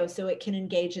portfolio so it can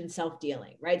engage in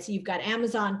self-dealing, right? So you've got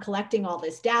Amazon collecting all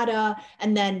this data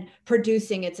and then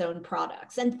producing its own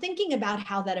products. And thinking about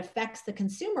how that affects the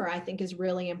consumer, I think, is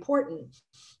really important.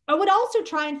 I would also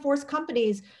try and force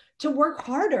companies to work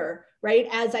harder, right?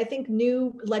 As I think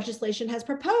new legislation has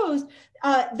proposed,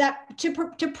 that to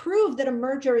prove that a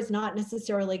merger is not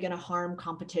necessarily going to harm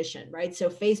competition, right? So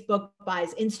Facebook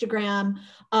buys Instagram.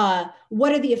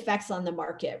 What are the effects on the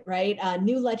market, right?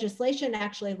 New legislation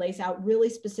actually lays out really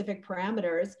specific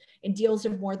parameters in deals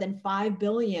of more than 5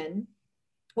 billion,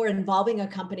 or involving a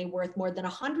company worth more than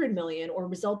 100 million, or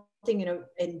resulting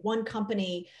in one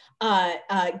company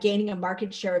gaining a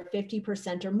market share of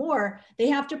 50% or more. They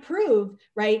have to prove,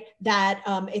 right, that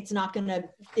it's not gonna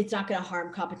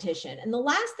harm competition. And the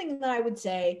last thing that I would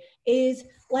say is,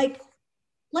 like,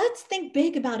 let's think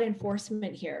big about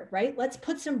enforcement here, right? Let's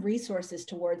put some resources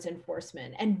towards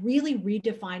enforcement and really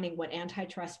redefining what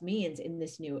antitrust means in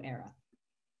this new era.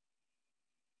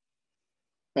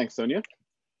 Thanks, Sonia.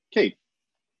 Kate.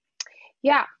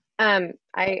 Yeah,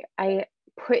 I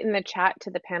put in the chat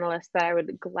to the panelists that I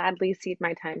would gladly cede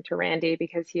my time to Randy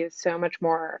because he has so much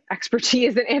more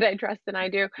expertise in antitrust than I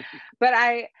do. But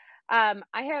I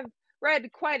have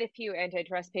read quite a few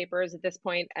antitrust papers at this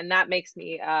point, and that makes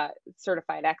me a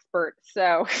certified expert.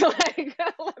 So like,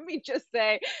 let me just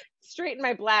say, straighten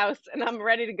my blouse and I'm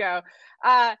ready to go.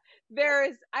 I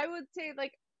would say,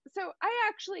 like, so I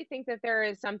actually think that there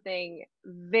is something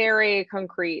very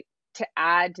concrete to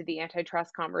add to the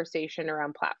antitrust conversation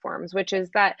around platforms, which is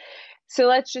that, so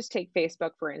let's just take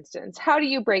Facebook, for instance. How do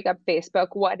you break up Facebook?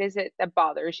 What is it that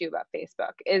bothers you about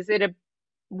Facebook?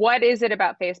 What is it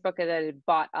about Facebook that it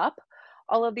bought up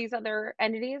all of these other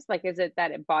entities? Like, is it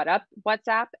that it bought up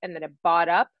WhatsApp and that it bought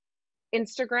up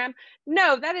Instagram?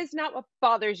 No, that is not what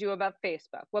bothers you about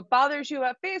Facebook. What bothers you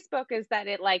about Facebook is that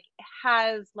it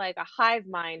has a hive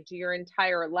mind to your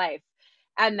entire life,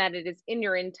 and that it is in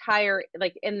your entire,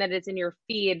 and that it's in your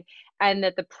feed, and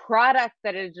that the product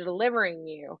that it's delivering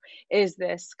you is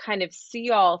this kind of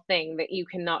see-all thing that you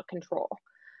cannot control,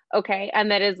 okay?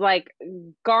 And that is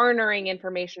garnering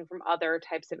information from other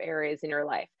types of areas in your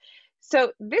life.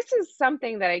 So this is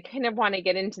something that I kind of want to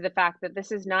get into, the fact that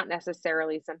this is not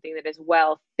necessarily something that is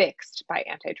well fixed by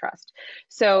antitrust.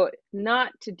 So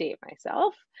not to date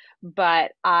myself,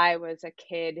 but I was a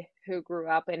kid who grew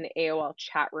up in AOL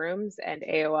chat rooms, and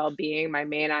AOL being my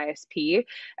main ISP,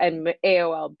 and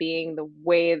AOL being the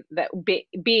way that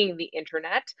being the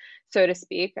internet, so to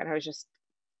speak. And I was just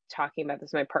talking about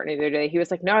this with my partner the other day. He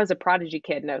was like, no, I was a Prodigy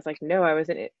kid. And I was like, no, I was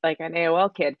an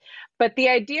AOL kid. But the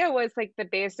idea was that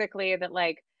basically that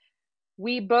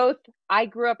I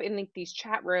grew up in these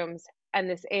chat rooms and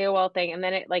this AOL thing. And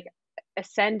then it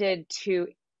ascended to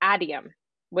Adium,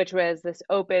 which was this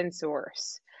open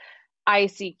source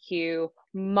ICQ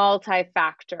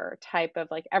multi-factor type of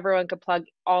everyone could plug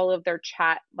all of their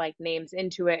chat names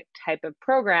into it type of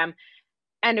program.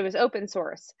 And it was open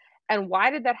source. And why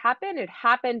did that happen? It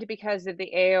happened because of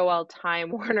the AOL Time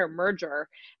Warner merger,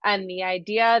 and the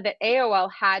idea that AOL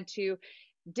had to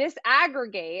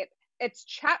disaggregate its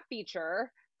chat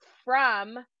feature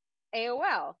from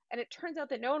AOL. And it turns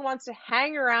out that no one wants to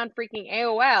hang around freaking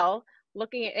AOL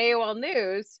looking at AOL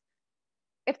News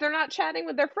if they're not chatting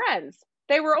with their friends.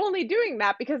 They were only doing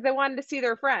that because they wanted to see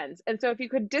their friends. And so if you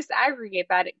could disaggregate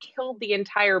that, it killed the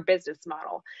entire business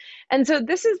model. And so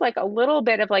this is a little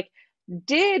bit of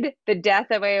Did the death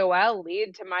of AOL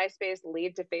lead to MySpace,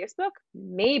 lead to Facebook?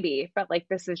 Maybe, but like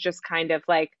this is just kind of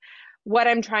like what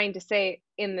I'm trying to say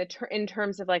in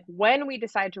terms of like when we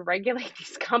decide to regulate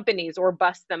these companies or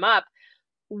bust them up,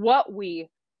 what we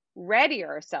ready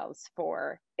ourselves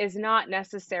for is not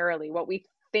necessarily what we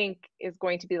think is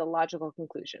going to be the logical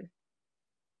conclusion.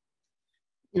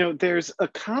 You know, there's a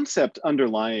concept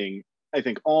underlying, I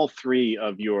think, all three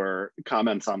of your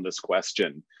comments on this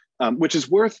question, which is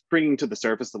worth bringing to the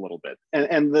surface a little bit.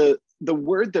 And the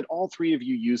word that all three of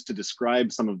you use to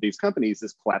describe some of these companies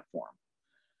is platform,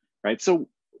 right? So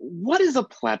what is a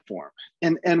platform,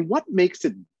 and what makes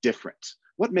it different?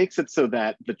 What makes it so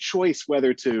that the choice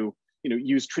whether to, you know,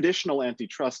 use traditional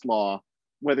antitrust law,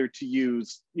 whether to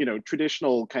use, you know,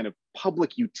 traditional kind of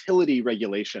public utility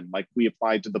regulation like we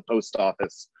applied to the post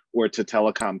office or to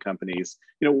telecom companies,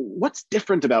 you know, what's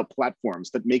different about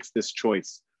platforms that makes this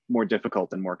choice more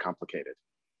difficult and more complicated?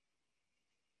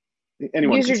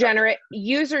 Anyone?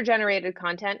 User generated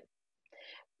content,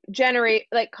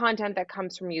 like content that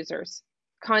comes from users,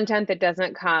 content that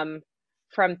doesn't come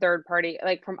from third party,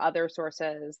 like from other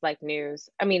sources like news.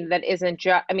 I mean, that isn't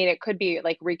just, I mean, it could be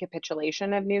like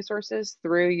recapitulation of news sources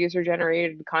through user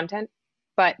generated content,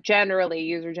 but generally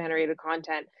user generated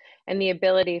content and the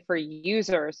ability for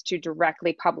users to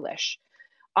directly publish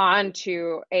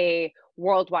onto a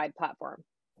worldwide platform.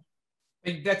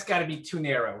 That's got to be too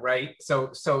narrow, right?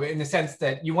 So in the sense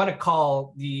that you want to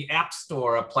call the App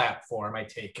Store a platform, I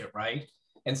take it, right?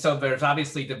 And so there's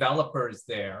obviously developers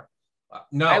there.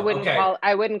 No, I wouldn't call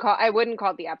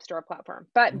it the App Store a platform,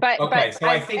 but okay. So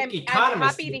I think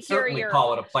economists would certainly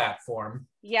call it a platform.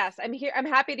 Yes, I'm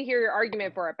happy to hear your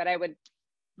argument for it, but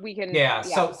we can. Yeah.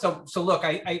 So look,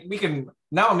 we can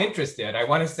now. I'm interested. I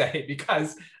want to say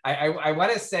because I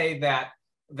want to say that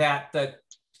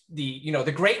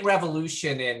the great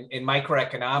revolution in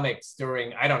microeconomics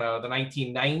during, I don't know, the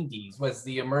 1990s was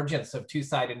the emergence of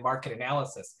two-sided market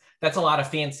analysis. That's a lot of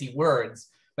fancy words.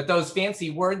 But those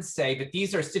fancy words say that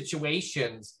these are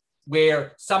situations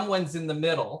where someone's in the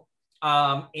middle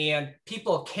and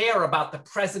people care about the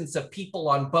presence of people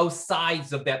on both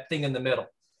sides of that thing in the middle.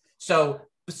 So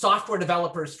the software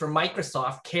developers for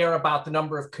Microsoft care about the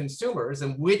number of consumers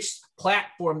and which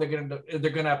platform they're going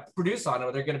to produce on,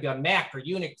 or they're going to be on Mac or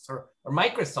Unix or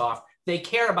Microsoft. They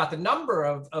care about the number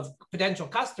of potential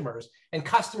customers, and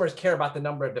customers care about the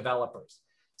number of developers.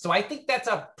 So I think that's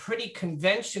a pretty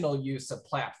conventional use of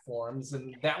platforms,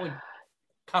 and that would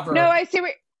cover. No, I see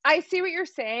what you're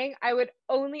saying. I would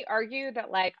only argue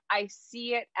that like I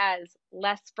see it as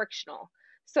less frictional.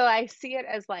 So I see it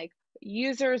as like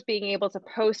users being able to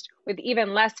post with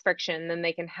even less friction than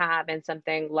they can have in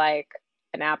something like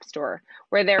an app store,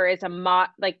 where there is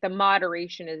like the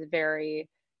moderation is very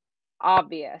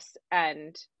obvious.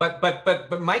 And but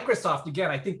Microsoft, again,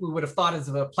 I think we would have thought as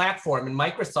a platform, and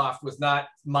Microsoft was not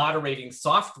moderating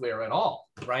software at all,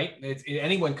 right?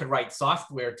 Anyone could write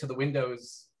software to the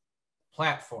Windows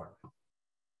platform.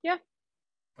 Yeah.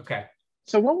 Okay.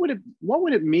 So what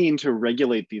would it mean to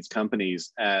regulate these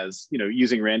companies as, you know,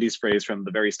 using Randy's phrase from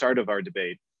the very start of our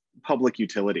debate, public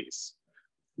utilities?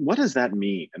 What does that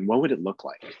mean, and what would it look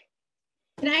like?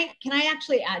 Can I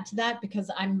actually add to that,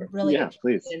 because I'm really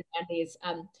interested in Randy's.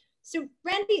 So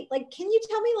Randy, like, can you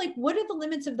tell me, like, what are the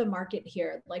limits of the market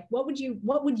here? Like, what would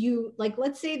you like?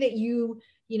 Let's say that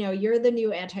you're the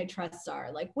new antitrust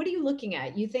czar. Like, what are you looking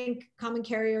at? You think common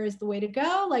carrier is the way to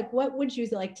go? Like, what would you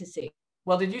like to see?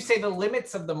 Well, did you say the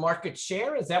limits of the market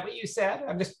share? Is that what you said?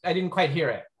 I didn't quite hear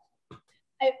it.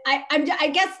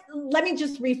 I guess let me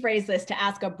just rephrase this to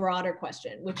ask a broader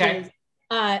question, which is,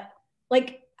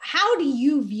 like, how do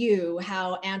you view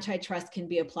how antitrust can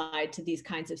be applied to these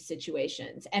kinds of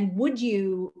situations? And would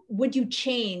you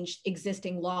change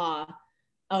existing law,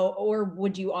 or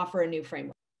would you offer a new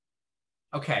framework?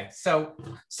 Okay, so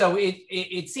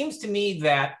it seems to me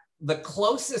that the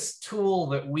closest tool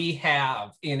that we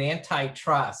have in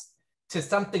antitrust to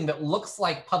something that looks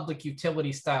like public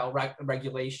utility style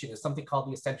regulation is something called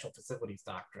the essential facilities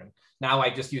doctrine. Now I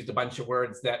just used a bunch of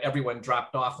words that everyone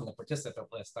dropped off in the participant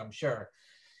list, I'm sure.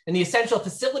 And the essential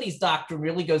facilities doctrine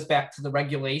really goes back to the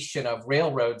regulation of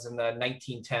railroads in the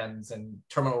 1910s and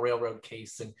Terminal Railroad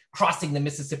case and crossing the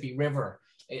Mississippi River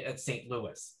at St.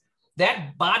 Louis.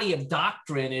 That body of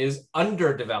doctrine is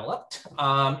underdeveloped.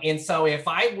 And so if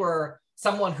I were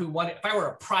if I were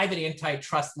a private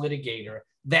antitrust litigator,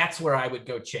 that's where I would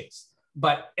go chase.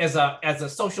 But as a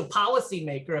social policy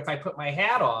maker, if I put my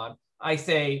hat on, I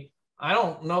say, I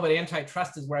don't know that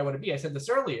antitrust is where I want to be. I said this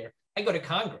earlier, I go to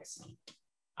Congress.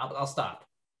 I'll stop.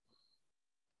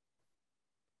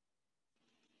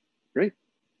 Great.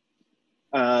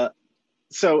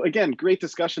 So again, great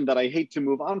discussion that I hate to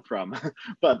move on from,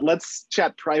 but let's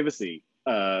chat privacy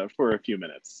for a few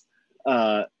minutes.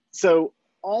 So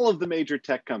all of the major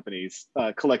tech companies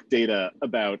collect data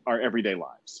about our everyday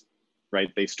lives, right?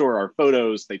 They store our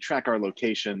photos, they track our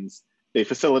locations, they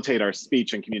facilitate our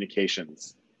speech and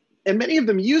communications. And many of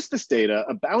them use this data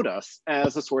about us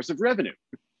as a source of revenue,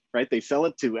 right? They sell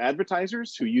it to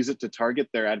advertisers who use it to target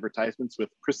their advertisements with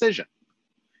precision.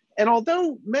 And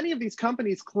although many of these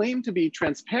companies claim to be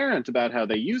transparent about how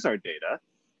they use our data,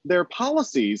 their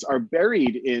policies are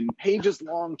buried in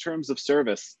pages-long terms of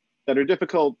service that are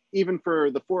difficult even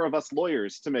for the four of us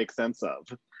lawyers to make sense of.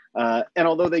 And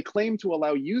although they claim to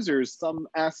allow users some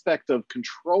aspect of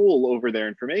control over their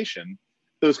information,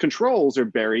 those controls are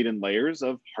buried in layers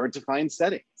of hard-to-find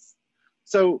settings.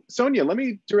 So Sonia, let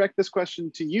me direct this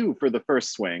question to you for the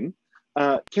first swing.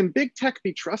 Can big tech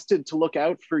be trusted to look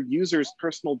out for users'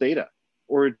 personal data?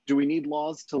 Or do we need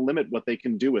laws to limit what they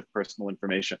can do with personal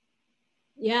information?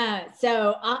 Yeah,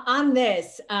 so on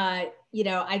this, you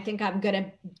know, I think I'm going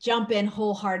to jump in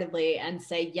wholeheartedly and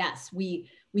say, yes, we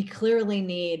clearly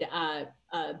need a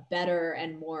better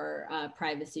and more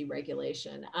privacy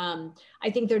regulation. I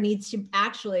think there needs to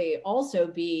actually also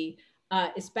be,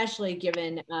 especially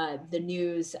given the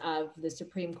news of the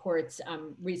Supreme Court's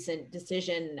recent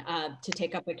decision to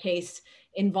take up a case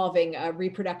involving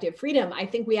reproductive freedom, I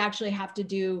think we actually have to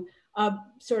do a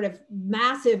sort of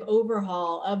massive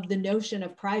overhaul of the notion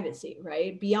of privacy,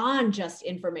 right? Beyond just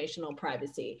informational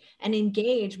privacy, and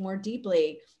engage more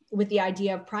deeply with the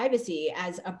idea of privacy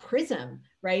as a prism,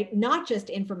 right? Not just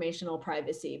informational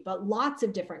privacy, but lots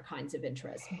of different kinds of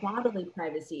interests: bodily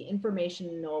privacy,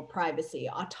 informational privacy,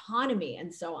 autonomy,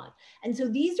 and so on. And so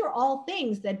these are all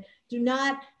things that do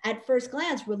not at first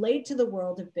glance relate to the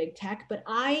world of big tech, but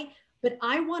I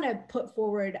want to put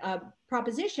forward a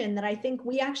proposition that I think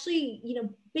we actually, you know,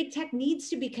 big tech needs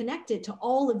to be connected to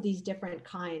all of these different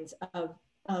kinds of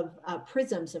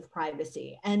prisms of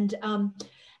privacy. And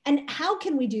how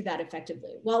can we do that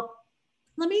effectively? Well,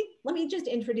 let me just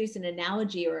introduce an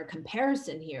analogy or a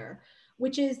comparison here,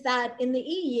 which is that in the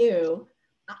EU,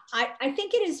 I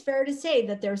think it is fair to say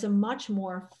that there's a much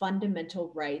more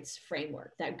fundamental rights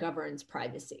framework that governs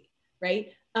privacy,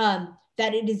 right?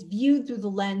 That it is viewed through the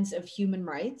lens of human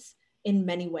rights in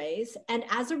many ways. And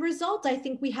as a result, I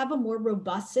think we have a more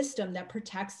robust system that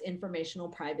protects informational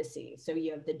privacy. So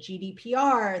you have the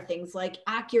GDPR, things like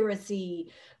accuracy,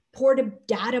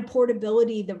 data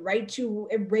portability, the right to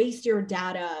erase your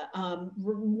data,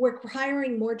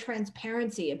 requiring more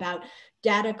transparency about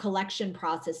data collection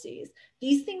processes.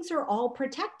 These things are all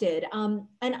protected. And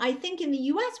I think in the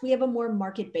US, we have a more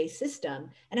market-based system.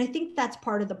 And I think that's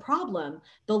part of the problem.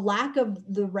 The lack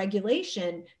of the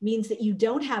regulation means that you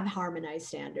don't have harmonized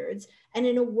standards. And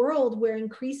in a world where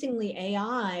increasingly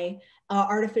AI,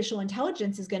 artificial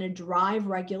intelligence, is going to drive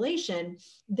regulation,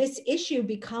 this issue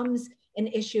becomes an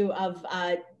issue of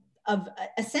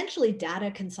essentially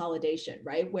data consolidation,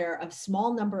 right? Where a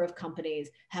small number of companies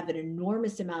have an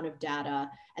enormous amount of data,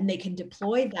 and they can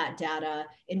deploy that data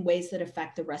in ways that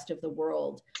affect the rest of the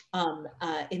world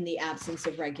in the absence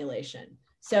of regulation.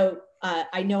 So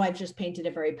I know I've just painted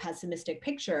a very pessimistic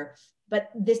picture, but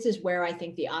this is where I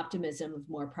think the optimism of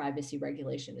more privacy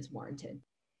regulation is warranted.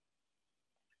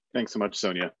 Thanks so much,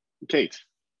 Sonia. Kate.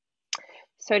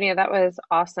 Sonia, that was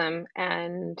awesome.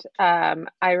 And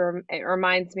it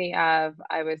reminds me of,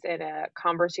 I was in a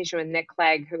conversation with Nick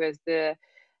Clegg, who is the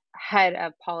head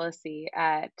of policy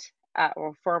or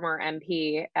former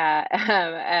MP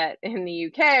in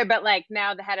the UK, but like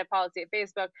now the head of policy at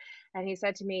Facebook. And he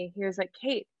said to me, he was like,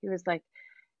 Kate, he was like,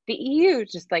 the EU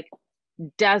just like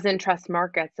doesn't trust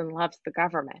markets and loves the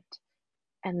government.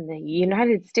 And the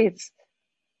United States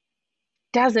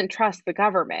doesn't trust the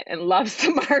government and loves the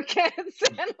markets.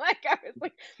 And like I was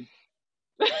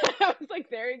like,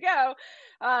 there you go,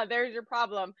 there's your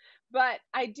problem. But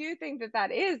I do think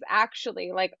that is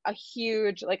actually like a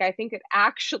huge, like I think it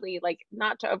actually, like,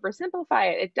 not to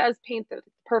oversimplify it, it does paint the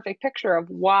perfect picture of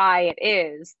why it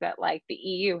is that like the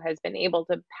EU has been able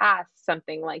to pass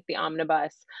something like the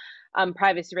omnibus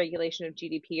privacy regulation of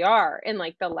GDPR in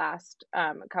like the last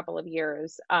couple of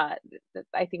years. I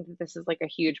think that this is like a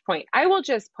huge point. I will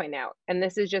just point out, and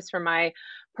this is just from my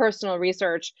personal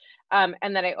research,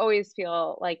 and that I always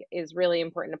feel like is really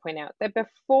important to point out, that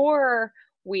before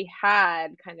we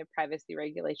had kind of privacy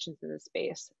regulations in the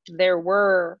space, there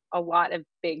were a lot of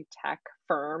big tech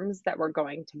firms that were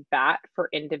going to bat for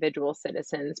individual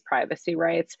citizens' privacy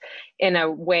rights in a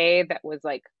way that was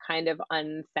like kind of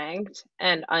unthanked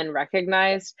and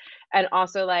unrecognized, and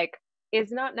also like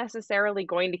is not necessarily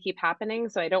going to keep happening.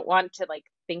 So I don't want to like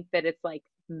think that it's like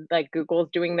like Google's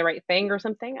doing the right thing or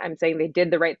something. I'm saying they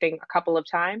did the right thing a couple of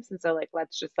times. And so like,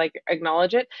 let's just like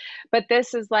acknowledge it. But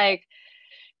this is like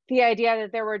the idea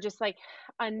that there were just like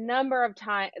a number of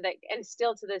times, like, and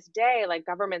still to this day, like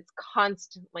governments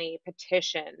constantly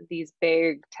petition these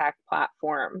big tech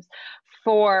platforms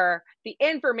for the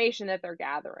information that they're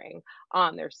gathering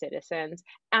on their citizens.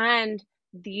 And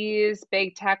these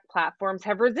big tech platforms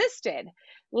have resisted,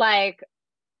 like,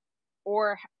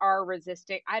 or are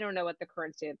resisting. I don't know what the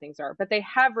current state of things are, but they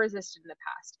have resisted in the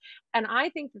past. And I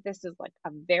think that this is like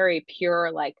a very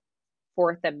pure, like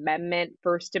Fourth Amendment,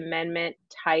 First Amendment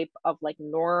type of like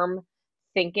norm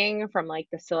thinking from like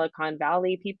the Silicon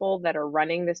Valley people that are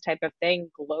running this type of thing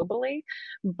globally.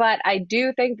 But I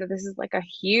do think that this is like a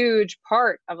huge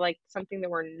part of like something that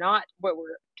we're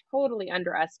totally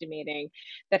underestimating,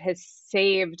 that has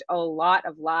saved a lot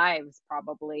of lives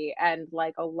probably, and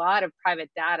like a lot of private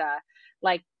data,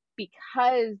 like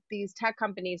because these tech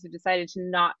companies have decided to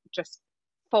not just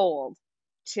fold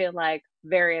to like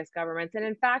various governments, and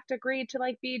in fact agreed to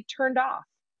like be turned off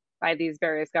by these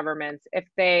various governments if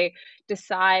they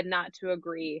decide not to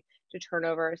agree to turn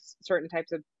over certain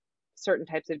types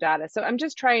of data. So I'm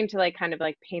just trying to like kind of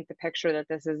like paint the picture that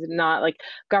this is not like,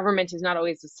 government is not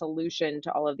always the solution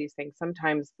to all of these things.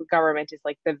 Sometimes the government is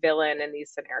like the villain in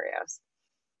these scenarios.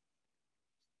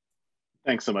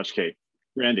 Thanks so much, Kate.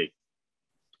 Randy.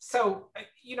 So,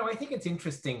 you know, I think it's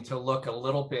interesting to look a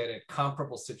little bit at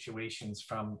comparable situations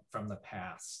from the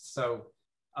past. So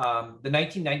the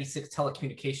 1996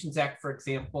 Telecommunications Act, for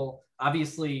example,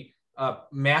 obviously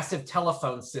massive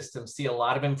telephone systems see a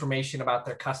lot of information about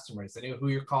their customers. They know who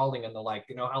you're calling and the like,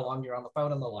 they know how long you're on the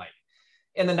phone and the like.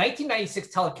 And the 1996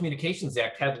 Telecommunications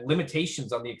Act had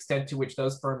limitations on the extent to which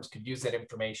those firms could use that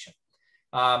information.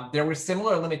 There were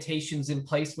similar limitations in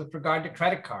place with regard to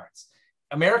credit cards.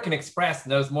 American Express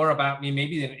knows more about me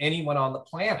maybe than anyone on the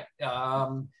planet.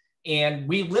 And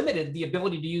we limited the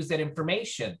ability to use that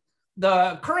information.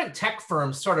 The current tech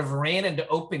firms sort of ran into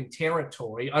open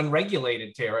territory,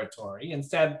 unregulated territory, and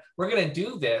said, we're going to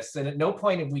do this. And at no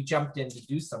point have we jumped in to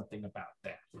do something about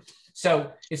that.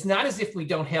 So it's not as if we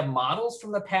don't have models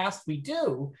from the past. We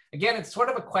do. Again, it's sort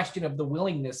of a question of the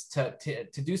willingness to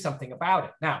do something about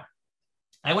it. Now,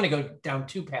 I want to go down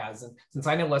two paths. And since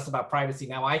I know less about privacy,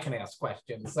 now I can ask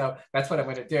questions. So that's what I'm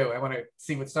going to do. I want to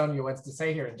see what Sonia wants to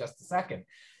say here in just a second.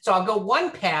 So I'll go, one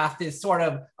path is sort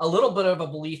of a little bit of a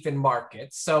belief in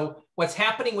markets. So what's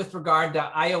happening with regard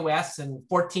to iOS and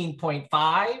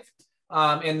 14.5,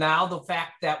 and now the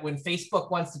fact that when Facebook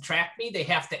wants to track me, they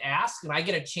have to ask, and I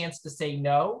get a chance to say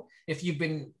no. If you've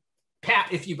been,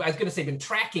 been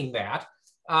tracking that,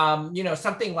 you know,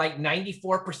 something like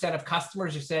 94% of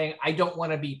customers are saying, I don't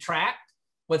want to be tracked.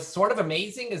 What's sort of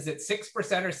amazing is that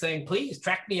 6% are saying, please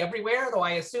track me everywhere, though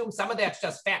I assume some of that's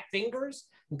just fat fingers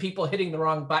and people hitting the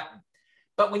wrong button.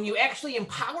 But when you actually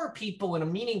empower people in a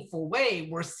meaningful way,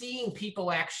 we're seeing people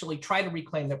actually try to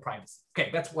reclaim their privacy. Okay,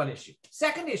 that's one issue.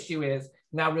 Second issue is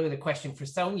now really the question for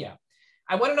Sonia.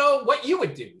 I want to know what you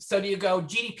would do. So do you go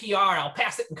GDPR, I'll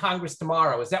pass it in Congress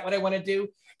tomorrow. Is that what I want to do?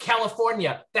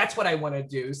 California, that's what I want to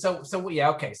do. So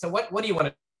yeah, okay. So what do you want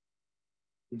to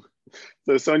do?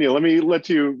 So Sonia, let me let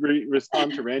you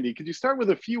respond to Randy. Could you start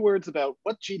with a few words about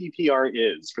what GDPR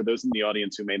is for those in the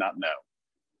audience who may not know?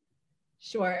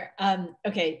 Sure.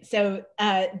 Okay, so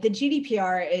the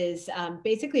GDPR is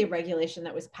basically a regulation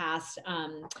that was passed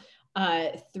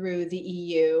through the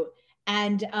EU.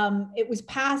 And it was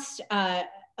passed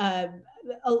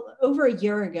over a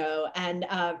year ago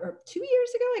or 2 years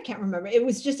ago, I can't remember. It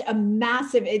was just a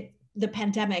massive, the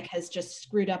pandemic has just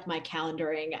screwed up my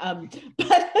calendaring.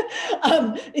 But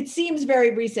it seems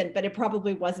very recent, but it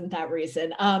probably wasn't that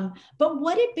recent. But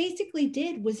what it basically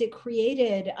did was it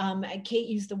created, Kate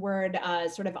used the word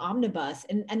sort of omnibus,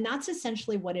 and that's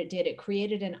essentially what it did. It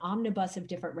created an omnibus of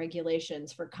different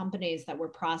regulations for companies that were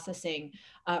processing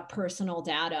personal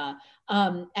data,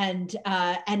 and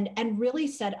really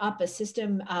set up a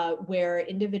system where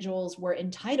individuals were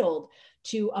entitled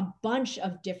to a bunch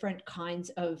of different kinds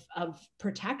of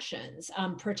protections,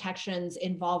 protections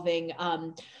involving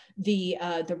the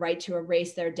right to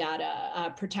erase their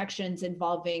data, protections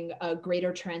involving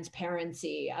greater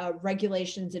transparency,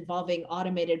 regulations involving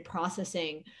automated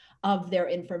processing of their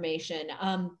information.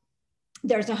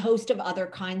 There's a host of other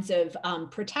kinds of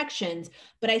protections,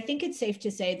 but I think it's safe to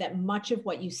say that much of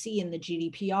what you see in the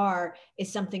GDPR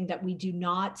is something that we do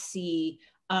not see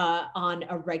on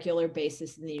a regular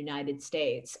basis in the United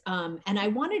States. And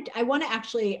I'd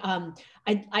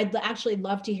actually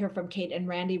love to hear from Kate and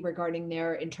Randy regarding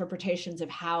their interpretations of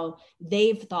how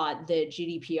they've thought the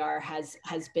GDPR has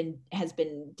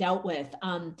been dealt with,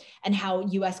 and how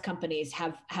US companies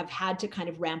have had to kind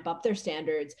of ramp up their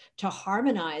standards to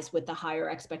harmonize with the higher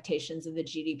expectations of the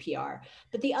GDPR.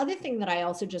 But the other thing that I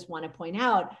also just want to point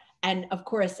out, and of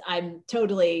course, I'm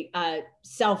totally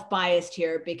self-biased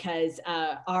here because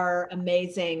our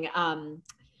amazing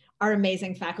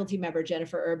faculty member,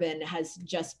 Jennifer Urban, has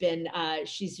just been,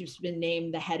 she's just been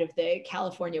named the head of the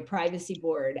California Privacy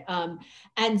Board.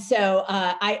 And so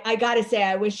I gotta say,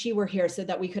 I wish she were here so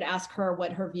that we could ask her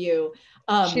what her view.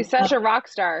 She's such a rock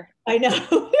star. I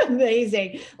know,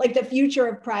 amazing, like the future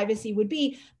of privacy would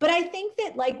be. But I think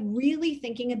that like really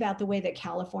thinking about the way that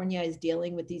California is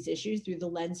dealing with these issues through the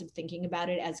lens of thinking about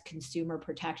it as consumer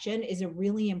protection is a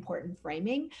really important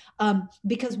framing,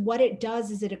 because what it does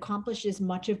is it accomplishes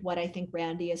much of what I think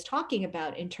Randy is talking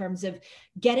about in terms of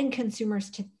getting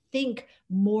consumers to think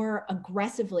more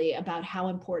aggressively about how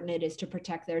important it is to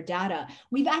protect their data.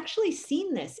 We've actually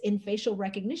seen this in facial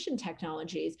recognition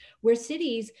technologies, where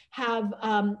cities have,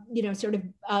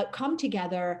 come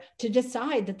together to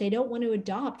decide that they don't want to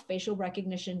adopt facial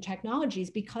recognition technologies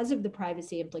because of the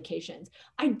privacy implications.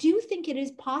 I do think it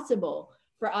is possible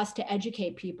for us to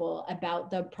educate people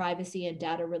about the privacy and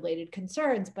data related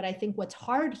concerns, but I think what's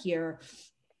hard here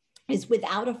is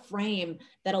without a frame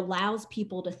that allows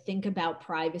people to think about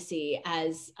privacy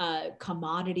as a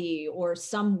commodity or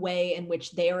some way in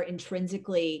which they are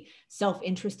intrinsically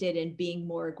self-interested in being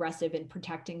more aggressive in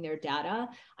protecting their data,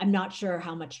 I'm not sure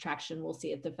how much traction we'll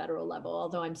see at the federal level,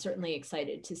 although I'm certainly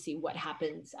excited to see what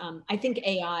happens. I think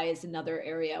AI is another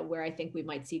area where I think we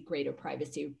might see greater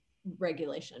privacy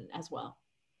regulation as well.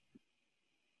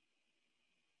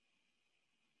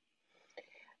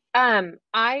 I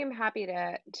am happy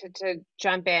to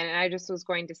jump in, and I just was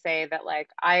going to say that like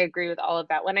I agree with all of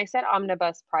that. When I said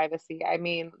omnibus privacy, I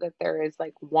mean that there is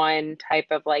like one type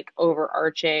of like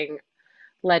overarching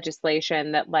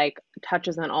legislation that like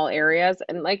touches on all areas,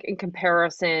 and like in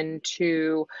comparison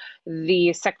to the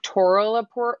sectoral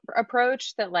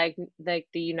approach that like the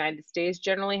United States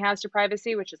generally has to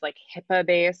privacy, which is like HIPAA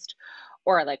based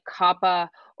or like COPPA,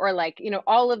 or like, you know,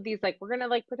 all of these, like, we're going to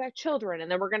like protect children, and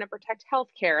then we're going to protect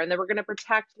healthcare, and then we're going to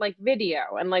protect like video,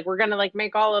 and like we're going to like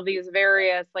make all of these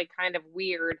various like kind of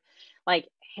weird like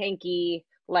hanky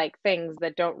like things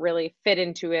that don't really fit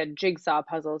into a jigsaw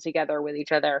puzzle together with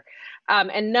each other,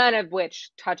 and none of which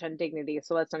touch on dignity.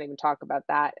 So let's not even talk about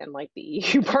that and like the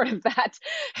EU part of that,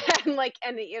 and like,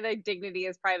 and the dignity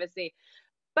is privacy.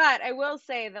 But I will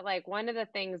say that like one of the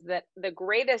things that the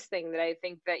greatest thing that I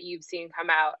think that you've seen come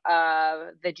out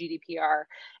of the GDPR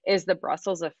is the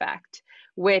Brussels effect,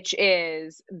 which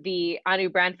is the Anu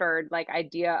Brantford like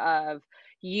idea of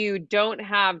you don't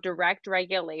have direct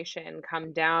regulation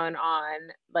come down on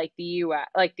like the US,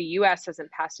 like the US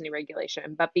hasn't passed any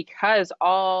regulation, but because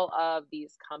all of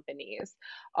these companies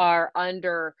are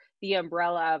under the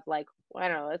umbrella of like, I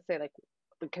don't know, let's say like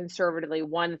conservatively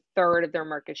 1/3 of their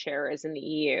market share is in the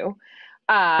EU,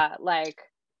 like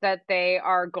that they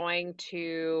are going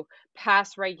to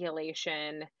pass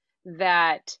regulation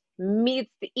that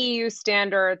meets the EU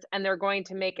standards, and they're going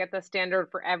to make it the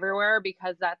standard for everywhere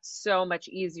because that's so much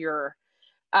easier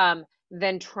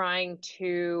than trying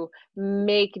to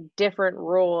make different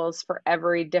rules for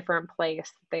every different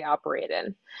place that they operate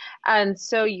in. And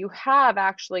so you have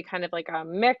actually kind of like a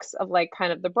mix of like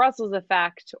kind of the Brussels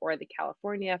effect or the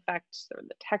California effect or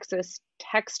the Texas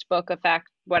textbook effect,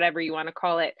 whatever you want to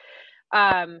call it,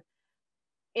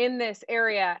 in this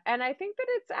area. And I think that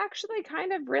it's actually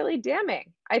kind of really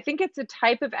damning. I think it's a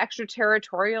type of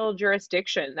extraterritorial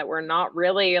jurisdiction that we're not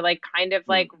really like kind of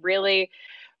like really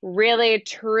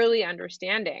truly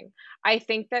understanding. I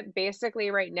think that basically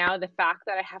right now, the fact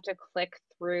that I have to click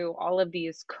through all of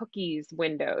these cookies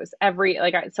windows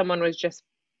someone was just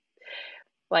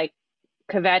like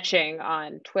kvetching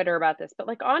on Twitter about this, but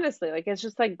like honestly, like it's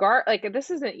just like like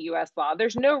this isn't US law.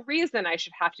 There's no reason I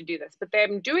should have to do this, but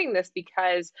I'm doing this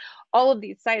because all of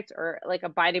these sites are like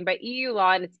abiding by EU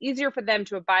law, and it's easier for them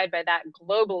to abide by that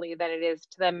globally than it is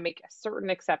to them make a certain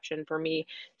exception for me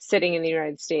sitting in the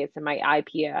United States and my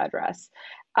IP address.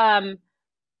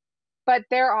 But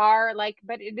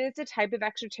it is a type of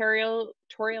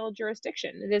extraterritorial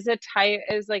jurisdiction. It is it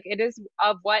is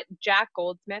of what Jack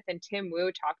Goldsmith and Tim Wu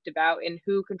talked about in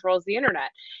Who Controls the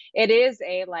Internet. It is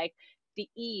the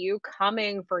EU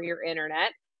coming for your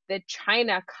internet. that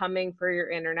China coming for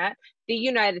your internet, the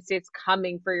United States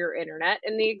coming for your internet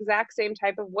in the exact same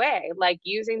type of way, like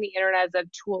using the internet as a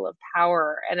tool of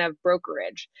power and of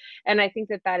brokerage. And I think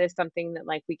that that is something that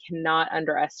like we cannot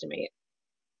underestimate.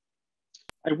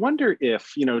 I wonder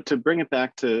if, to bring it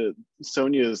back to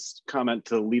Sonia's comment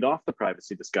to lead off the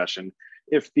privacy discussion,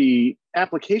 if the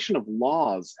application of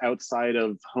laws outside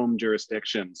of home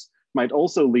jurisdictions might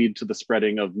also lead to the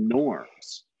spreading of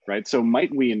norms, right? So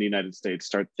might we in the United States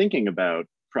start thinking about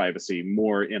privacy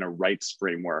more in a rights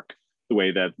framework, the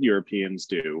way that Europeans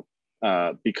do,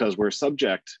 because we're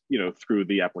subject, through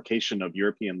the application of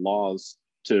European laws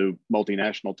to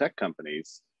multinational tech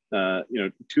companies,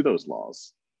 to those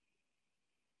laws.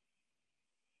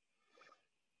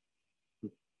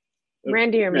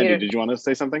 Randy, you're Randy, muted. did you want to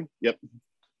say something? Yep.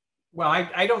 Well,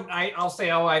 I'll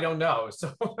say, oh, I don't know.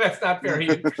 So that's not very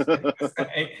interesting to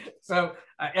say. So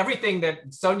everything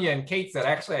that Sonia and Kate said,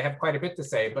 actually, I have quite a bit to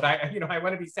say, but I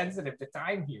want to be sensitive to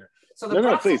time here. So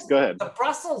please go ahead. The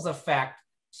Brussels effect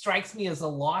strikes me as a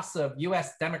loss of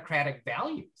U.S. democratic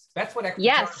values. That's what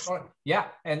yeah.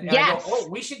 And I go, oh,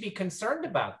 we should be concerned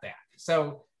about that.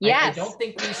 So I don't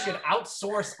think we should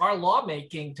outsource our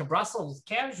lawmaking to Brussels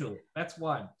casually. That's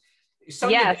one.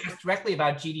 Sonia asked directly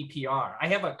about GDPR. I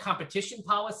have a competition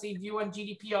policy view on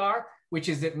GDPR, which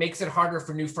is it makes it harder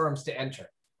for new firms to enter,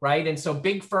 right? And so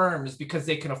big firms, because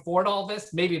they can afford all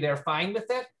this, maybe they're fine with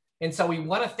it. And so we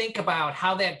want to think about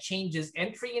how that changes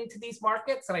entry into these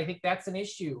markets. And I think that's an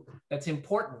issue that's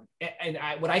important. And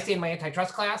what I say in my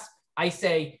antitrust class, I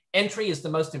say entry is the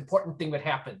most important thing that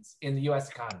happens in the US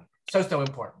economy. So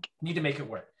important. Need to make it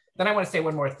work. Then I want to say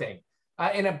one more thing.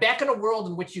 Back in a world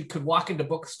in which you could walk into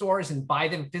bookstores and buy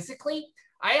them physically,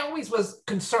 I always was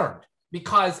concerned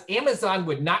because Amazon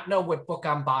would not know what book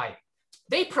I'm buying.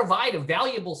 They provide a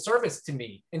valuable service to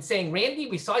me in saying, Randy,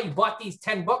 we saw you bought these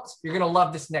 10 books. You're going to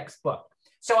love this next book.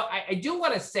 So I do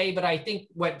want to say, but I think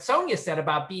what Sonia said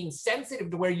about being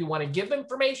sensitive to where you want to give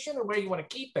information and where you want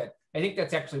to keep it, I think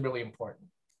that's actually really important.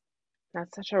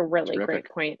 That's such a really great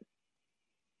point.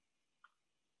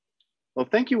 Well,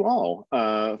 thank you all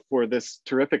for this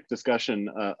terrific discussion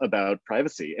about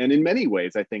privacy. And in many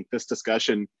ways, I think this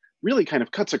discussion really kind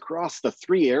of cuts across the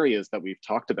three areas that we've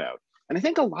talked about. And I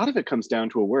think a lot of it comes down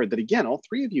to a word that, again, all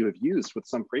three of you have used with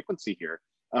some frequency here,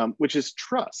 which is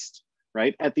trust,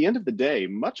 right? At the end of the day,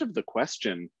 much of the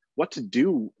question, what to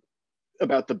do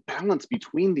about the balance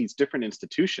between these different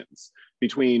institutions,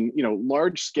 between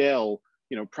large scale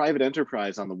private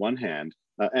enterprise on the one hand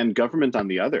and government on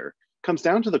the other, comes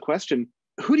down to the question,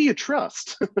 who do you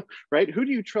trust, right? Who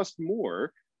do you trust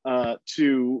more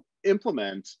to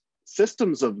implement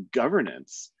systems of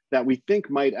governance that we think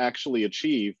might actually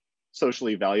achieve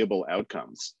socially valuable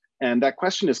outcomes? And that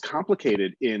question is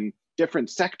complicated in different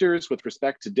sectors with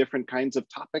respect to different kinds of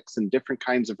topics and different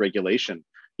kinds of regulation,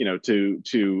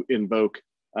 to invoke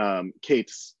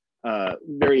Kate's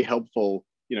very helpful,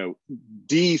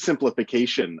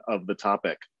 de-simplification of the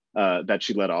topic that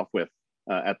she led off with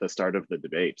at the start of the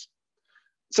debate.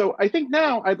 So I think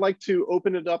now I'd like to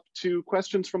open it up to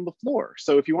questions from the floor.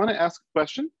 So if you want to ask a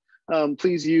question,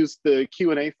 please use the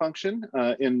Q&A function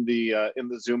in the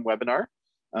Zoom webinar.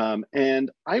 And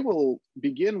I will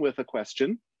begin with a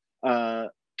question,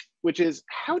 which is,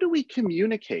 how do we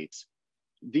communicate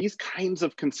these kinds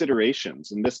of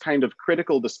considerations and this kind of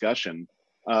critical discussion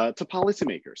to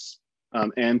policymakers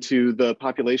and to the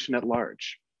population at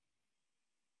large?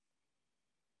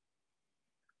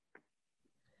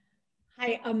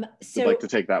 Hi, so I'd like to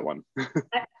take that one.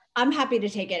 I'm happy to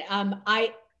take it.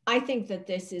 I think that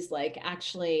this is like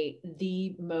actually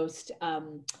the most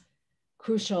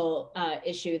crucial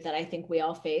issue that I think we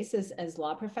all face as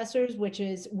law professors, which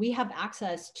is we have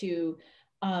access to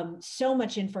so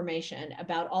much information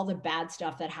about all the bad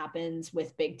stuff that happens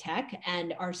with big tech,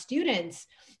 and our students,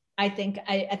 I think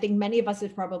many of us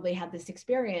have probably had this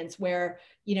experience where,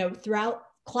 throughout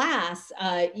class,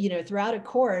 throughout a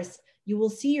course, you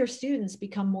will see your students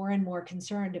become more and more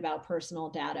concerned about personal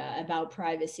data, about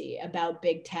privacy, about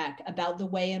big tech, about the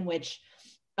way in which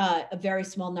a very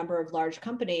small number of large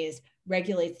companies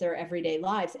regulates their everyday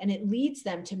lives. And it leads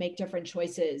them to make different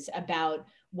choices about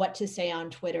what to say on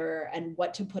Twitter and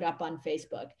what to put up on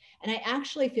Facebook. And I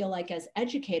actually feel like as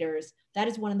educators, that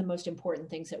is one of the most important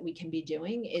things that we can be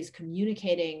doing, is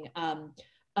communicating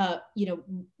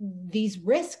these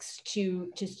risks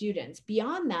to students.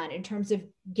 Beyond that, in terms of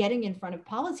getting in front of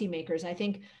policymakers, I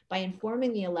think by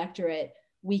informing the electorate,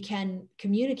 we can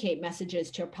communicate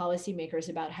messages to policymakers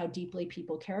about how deeply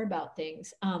people care about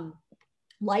things.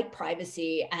 like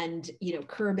privacy and,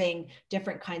 curbing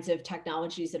different kinds of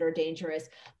technologies that are dangerous.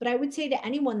 But I would say to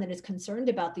anyone that is concerned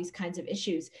about these kinds of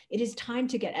issues, it is time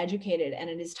to get educated and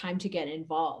it is time to get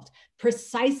involved,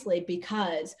 precisely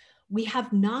because we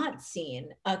have not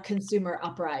seen a consumer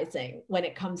uprising when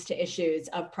it comes to issues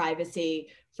of privacy,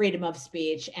 freedom of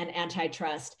speech, and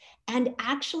antitrust. And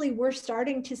actually, we're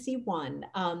starting to see one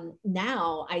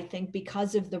now, I think,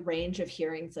 because of the range of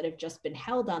hearings that have just been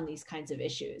held on these kinds of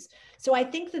issues. So I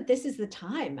think that this is the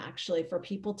time, actually, for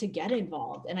people to get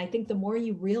involved. And I think the more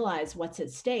you realize what's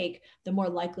at stake, the more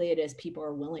likely it is people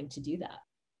are willing to do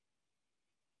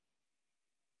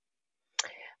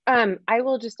that. I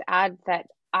will just add that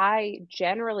I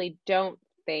generally don't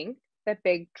think that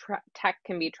big tech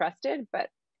can be trusted, but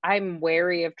I'm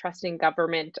wary of trusting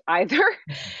government either.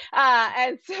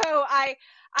 And so I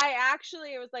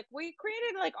actually was like, we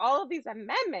created like all of these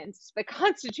amendments to the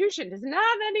Constitution. Does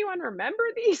not anyone remember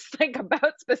these, like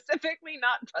about specifically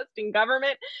not trusting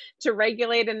government to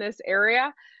regulate in this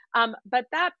area? But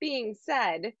that being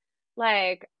said,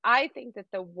 like, I think that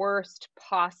the worst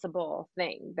possible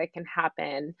thing that can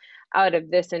happen out of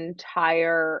this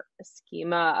entire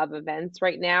schema of events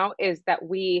right now is that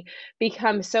we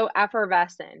become so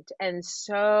effervescent and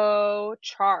so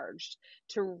charged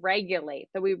to regulate,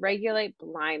 that we regulate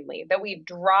blindly, that we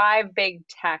drive big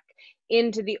tech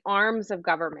into the arms of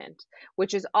government,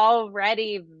 which is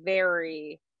already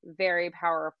very, very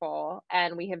powerful.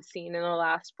 And we have seen in the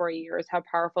last 4 years how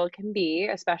powerful it can be,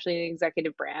 especially in the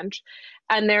executive branch.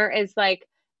 And there is like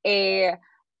I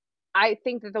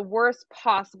think that the worst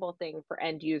possible thing for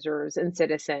end users and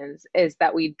citizens is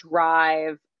that we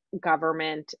drive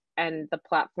government and the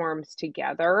platforms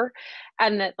together,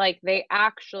 and that like they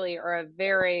actually are a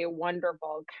very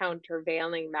wonderful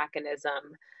countervailing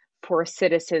mechanism for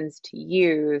citizens to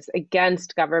use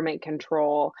against government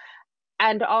control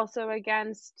and also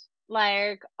against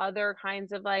like other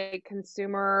kinds of like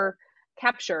consumer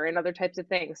capture and other types of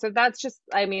things. So that's just,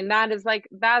 I mean,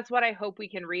 that's what I hope we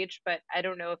can reach, but I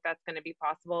don't know if that's going to be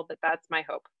possible, but that's my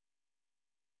hope.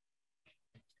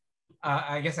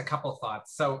 I guess a couple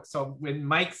thoughts. So when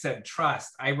Mike said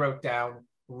trust, I wrote down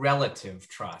relative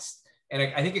trust.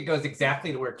 And I think it goes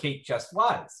exactly to where Kate just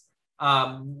was.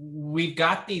 We've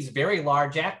got these very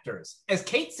large actors. As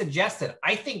Kate suggested,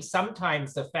 I think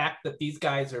sometimes the fact that these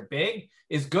guys are big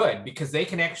is good because they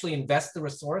can actually invest the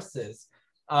resources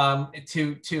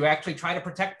to actually try to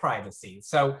protect privacy.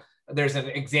 So there's an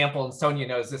example, and Sonia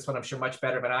knows this one, I'm sure much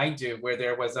better than I do, where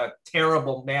there was a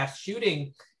terrible mass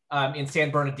shooting in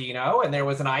San Bernardino, and there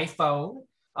was an iPhone,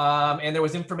 and there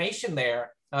was information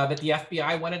there that the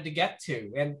FBI wanted to get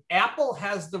to. And Apple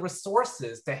has the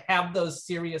resources to have those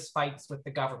serious fights with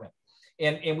the government.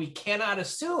 And we cannot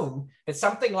assume that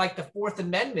something like the Fourth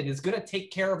Amendment is going to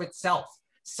take care of itself.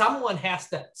 Someone has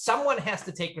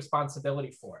to take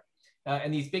responsibility for it.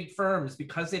 And these big firms,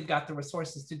 because they've got the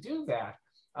resources to do that,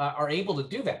 are able to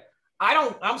do that. I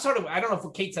don't know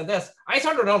if Kate said this, I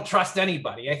sort of don't trust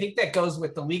anybody. I think that goes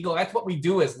with the legal, that's what we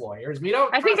do as lawyers. We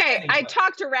don't I think I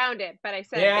talked around it, but I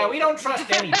said, yeah, we don't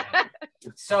trust anybody.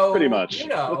 So, pretty much, you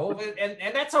know,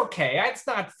 and that's okay. It's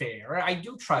not fair. I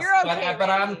do trust, okay, but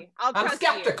I'm you.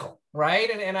 skeptical, right?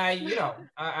 And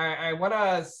I want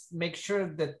to make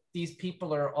sure that these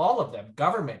people are, all of them,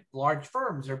 government, large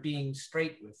firms, are being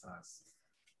straight with us.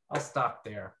 I'll stop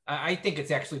there. I think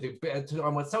it's actually,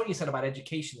 on what Sonia said about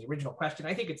education, the original question,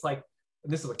 I think it's like,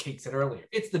 and this is what Kate said earlier,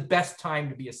 it's the best time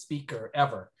to be a speaker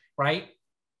ever, right?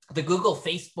 The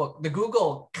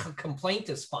Google complaint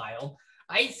is filed.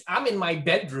 I'm in my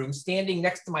bedroom standing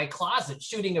next to my closet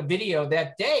shooting a video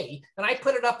that day, and I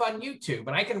put it up on YouTube,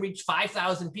 and I can reach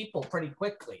 5,000 people pretty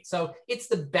quickly. So it's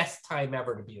the best time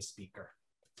ever to be a speaker.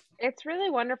 It's really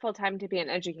a wonderful time to be an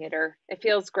educator. It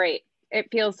feels great. It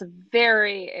feels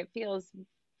very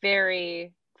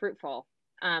fruitful.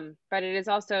 But it is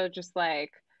also just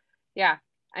like, yeah,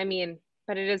 I mean,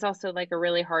 but it is also like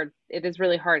it is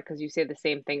really hard because you say the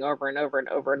same thing over and over and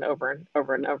over and over and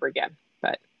over and over again.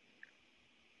 But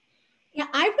yeah,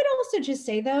 I would also just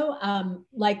say though,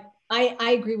 I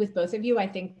agree with both of you. I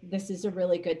think this is a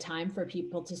really good time for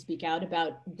people to speak out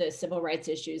about the civil rights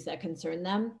issues that concern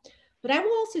them. But I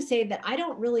will also say that I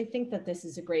don't really think that this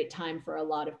is a great time for a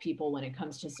lot of people when it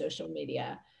comes to social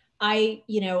media. I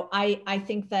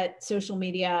think that social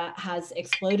media has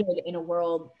exploded in a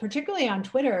world, particularly on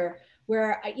Twitter,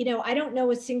 where, I don't know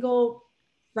a single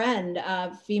friend,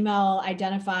 female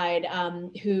identified,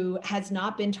 who has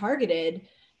not been targeted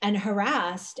and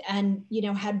harassed and,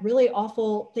 had really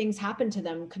awful things happen to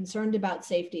them, concerned about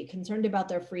safety, concerned about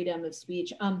their freedom of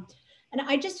speech. And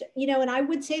I just, and I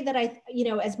would say that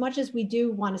as much as we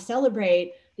do want to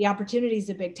celebrate the opportunities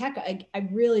of big tech, I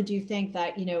really do think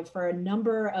that, you know, for a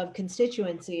number of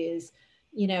constituencies,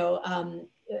 you know,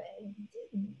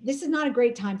 this is not a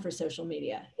great time for social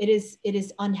media. It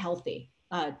is unhealthy,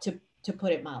 to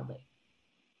put it mildly.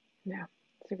 Yeah,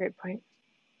 that's a great point.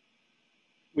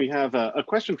 We have a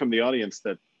question from the audience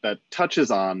that touches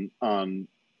on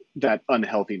that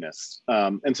unhealthiness.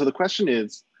 And so the question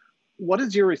is, what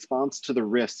is your response to the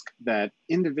risk that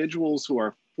individuals who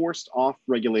are forced off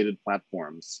regulated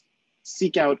platforms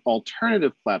seek out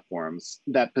alternative platforms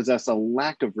that possess a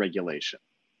lack of regulation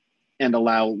and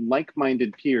allow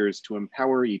like-minded peers to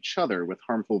empower each other with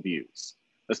harmful views,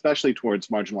 especially towards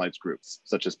marginalized groups,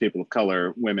 such as people of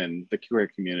color, women, the queer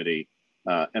community,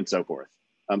 and so forth?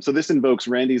 So this invokes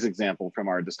Randy's example from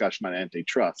our discussion on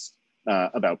antitrust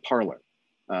about Parler.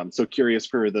 So curious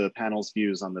for the panel's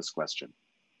views on this question.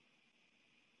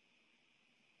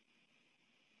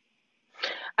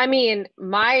 I mean,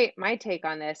 my take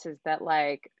on this is that,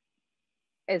 like,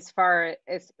 as far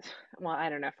as, well, I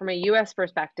don't know, from a US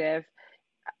perspective,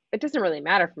 it doesn't really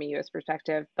matter from a US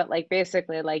perspective, but like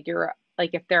basically like you're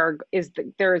like, if there are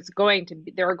going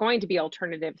to be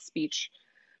alternative speech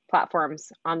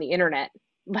platforms on the internet,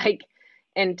 like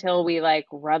until we like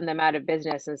run them out of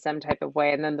business in some type of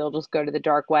way, and then they'll just go to the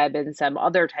dark web in some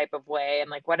other type of way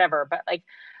and like whatever. But like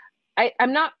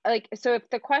I'm not like, so if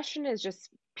the question is just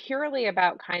purely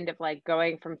about kind of like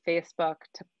going from Facebook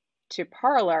to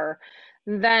Parler,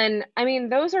 then I mean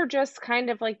those are just kind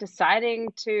of like deciding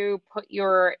to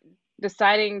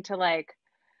like,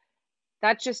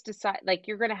 that's just decide, like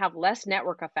you're going to have less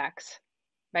network effects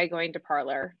by going to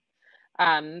Parler.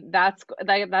 That's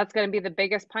going to be the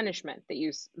biggest punishment that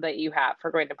you have for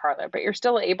going to Parler, but you're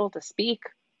still able to speak,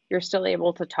 you're still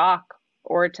able to talk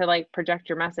or to like project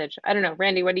your message. I don't know,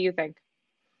 Randy, what do you think?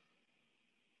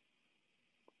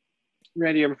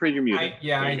 Randy, I'm afraid you're muted.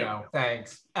 I know,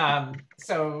 thanks.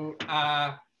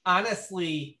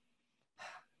 Honestly,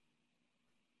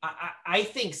 I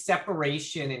think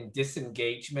separation and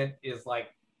disengagement is like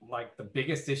the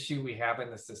biggest issue we have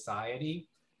in the society.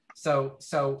 So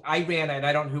I ran, and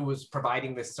I don't know who was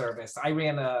providing this service. I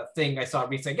ran a thing I saw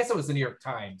recently, I guess it was the New York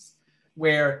Times,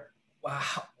 where,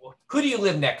 who do you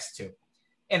live next to?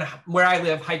 And where I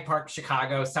live, Hyde Park,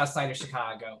 Chicago, south side of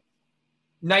Chicago,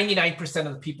 99%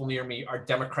 of the people near me are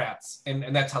Democrats, and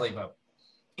that's how they vote.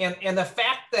 And the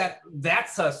fact that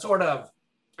that's a sort of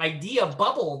idea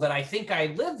bubble that I think I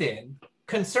live in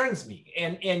concerns me.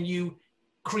 And you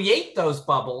create those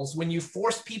bubbles when you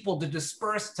force people to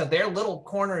disperse to their little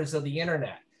corners of the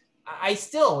internet. I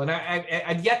still, and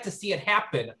I've yet to see it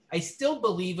happen, I still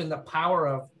believe in the power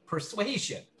of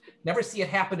persuasion. Never see it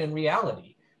happen in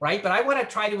reality, right? But I want to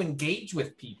try to engage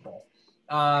with people.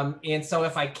 And so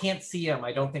if I can't see them,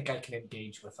 I don't think I can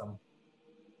engage with them.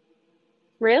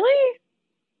 Really?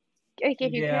 Like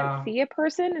if you can't see a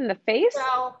person in the face?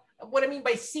 Well, what I mean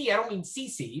by see, I don't mean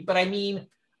CC, but I mean,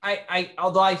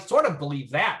 although I sort of believe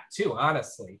that too,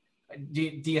 honestly. Do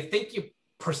you think you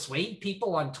persuade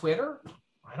people on Twitter?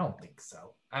 I don't think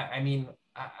so. I mean,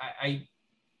 I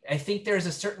think there's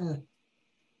a certain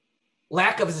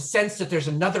lack of a sense that there's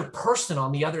another person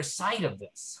on the other side of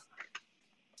this.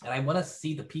 And I want to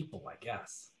see the people, I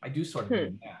guess. I do sort of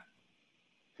believe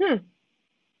that.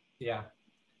 Yeah.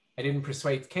 I didn't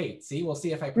persuade Kate. See, we'll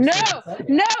see if I persuade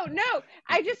No.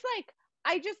 I just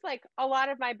like a lot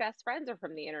of my best friends are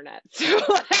from the internet. So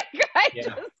like just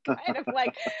kind of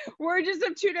like we're just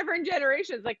of two different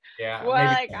generations. Like I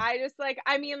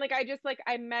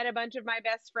met a bunch of my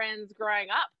best friends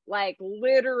growing up, like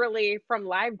literally from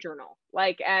LiveJournal.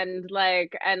 And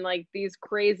these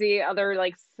crazy other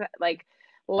like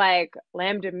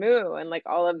Lambda Mu and like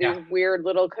all of these weird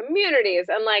little communities,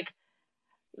 and like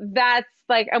that's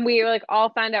like, and we like all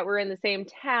found out we're in the same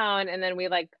town, and then we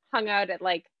like hung out at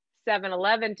like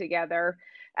 7-Eleven together,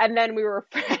 and then we were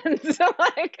friends. So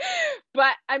like,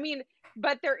 but I mean,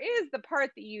 but there is the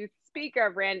part that you speak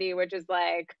of, Randy, which is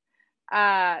like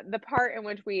the part in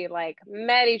which we like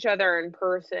met each other in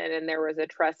person, and there was a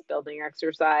trust building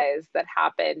exercise that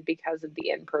happened because of the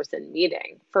in-person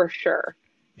meeting, for sure.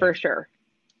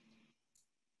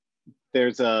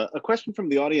 There's a question from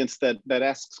the audience that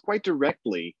asks quite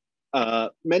directly,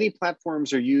 many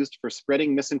platforms are used for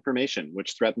spreading misinformation,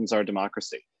 which threatens our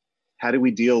democracy. How do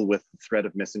we deal with the threat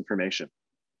of misinformation?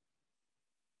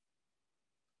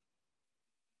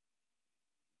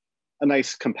 A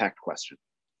nice compact question.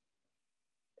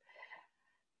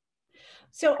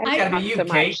 So it's gotta be you,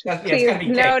 Kate.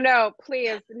 No,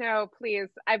 please.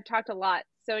 I've talked a lot.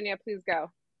 Sonia, please go.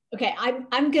 Okay,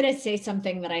 I'm gonna say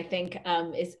something that I think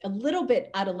is a little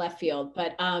bit out of left field,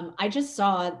 but I just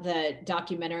saw the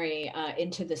documentary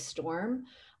Into the Storm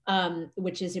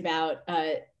which is about,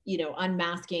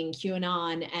 unmasking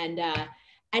QAnon.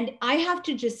 And I have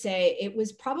to just say, it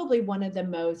was probably one of the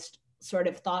most sort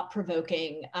of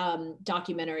thought-provoking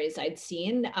documentaries I'd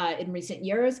seen in recent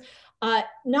years.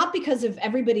 Not because of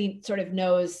everybody sort of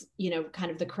knows,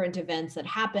 kind of the current events that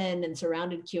happened and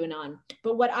surrounded QAnon,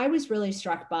 but what I was really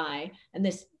struck by, and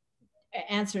this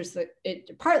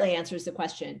partly answers the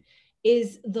question,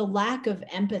 is the lack of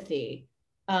empathy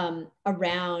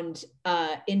around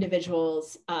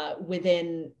individuals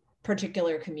within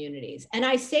particular communities. And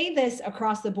I say this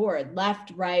across the board,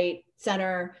 left, right,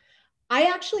 center. I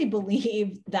actually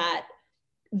believe that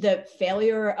the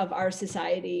failure of our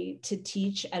society to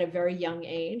teach at a very young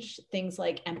age things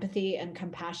like empathy and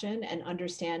compassion and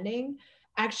understanding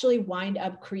actually wind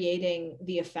up creating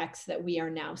the effects that we are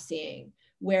now seeing,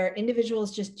 where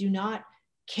individuals just do not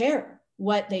care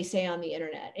what they say on the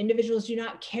internet. Individuals do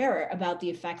not care about the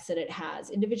effects that it has.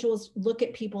 Individuals look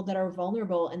at people that are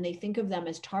vulnerable and they think of them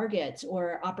as targets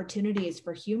or opportunities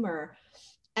for humor.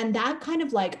 And that kind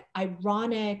of like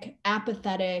ironic,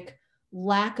 apathetic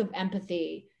lack of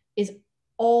empathy is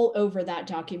all over that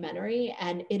documentary.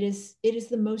 And it is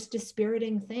the most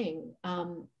dispiriting thing.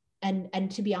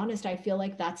 And to be honest, I feel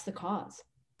like that's the cause.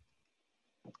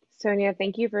 Sonia,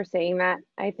 thank you for saying that.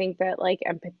 I think that like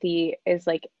empathy is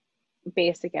like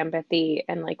basic empathy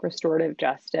and like restorative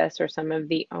justice are some of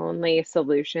the only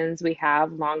solutions we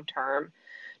have long term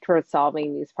towards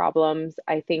solving these problems.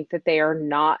 I think that they are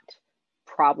not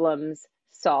problems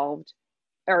solved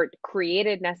or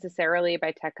created necessarily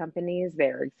by tech companies.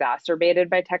 They're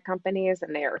exacerbated by tech companies,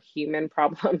 and they are human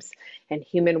problems and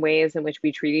human ways in which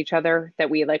we treat each other that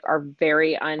we like are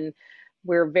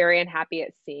we're very unhappy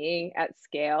at seeing at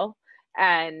scale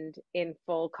and in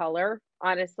full color,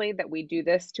 honestly, that we do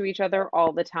this to each other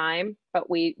all the time, but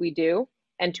we do,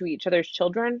 and to each other's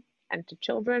children and to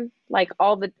children,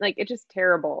 it's just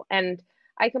terrible. And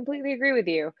I completely agree with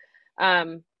you.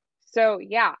 So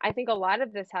yeah, I think a lot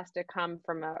of this has to come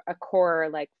from a core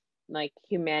like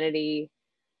humanity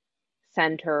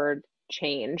centered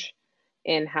change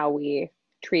in how we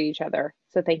treat each other.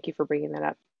 So thank you for bringing that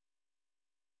up.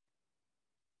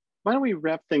 Why don't we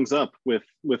wrap things up with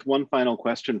one final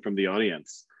question from the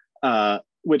audience,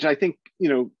 which I think,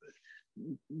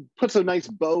 puts a nice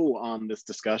bow on this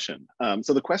discussion.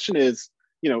 So the question is,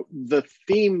 the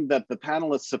theme that the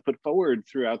panelists have put forward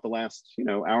throughout the last,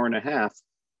 hour and a half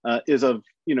is of,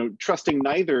 trusting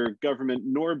neither government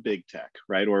nor big tech,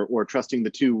 right? Or trusting the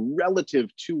two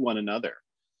relative to one another.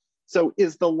 So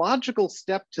is the logical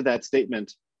step to that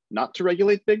statement not to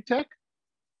regulate big tech?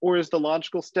 Or is the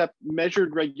logical step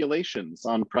measured regulations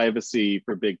on privacy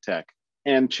for big tech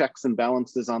and checks and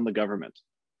balances on the government?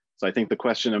 So I think the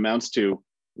question amounts to,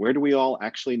 where do we all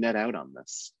actually net out on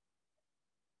this?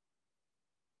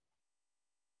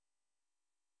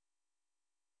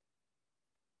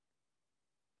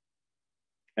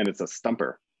 And it's a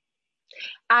stumper.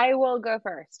 I will go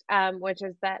first, which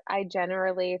is that I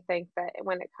generally think that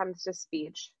when it comes to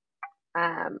speech,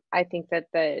 I think that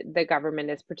the government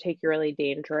is particularly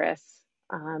dangerous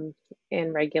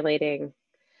in regulating.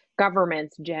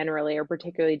 Governments generally are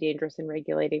particularly dangerous in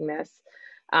regulating this.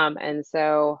 And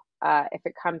so if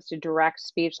it comes to direct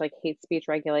speech, like hate speech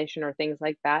regulation or things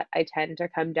like that, I tend to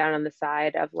come down on the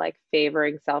side of like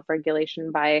favoring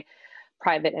self-regulation by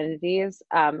private entities,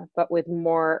 but with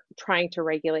more trying to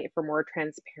regulate for more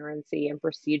transparency and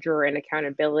procedure and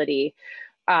accountability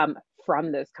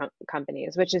from those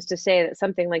companies, which is to say that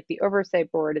something like the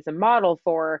Oversight Board is a model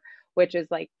for, which is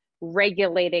like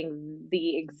regulating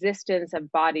the existence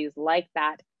of bodies like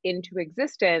that into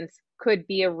existence, could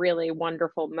be a really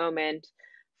wonderful moment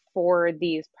for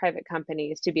these private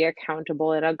companies to be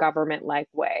accountable in a government-like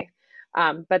way.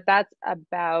 But that's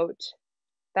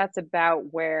about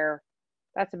where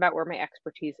my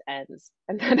expertise ends.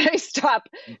 And then I stop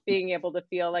being able to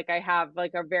feel like I have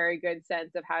like a very good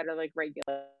sense of how to like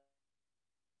regulate.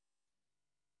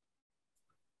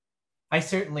 I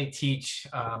certainly teach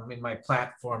in my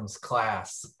platforms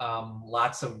class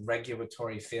lots of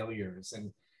regulatory failures,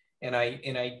 and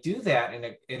I do that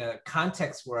in a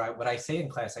context where what I say in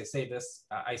class, I say this,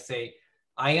 I say,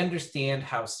 I understand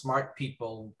how smart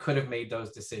people could have made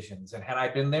those decisions, and had I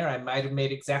been there, I might have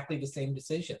made exactly the same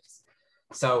decisions.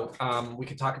 So we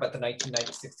could talk about the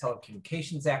 1996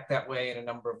 Telecommunications Act that way in a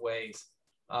number of ways.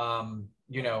 I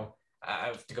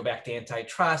have to go back to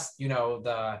antitrust.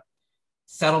 The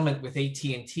settlement with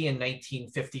AT&T in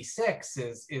 1956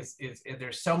 is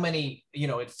there's so many,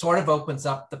 it sort of opens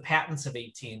up the patents of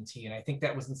AT&T, and I think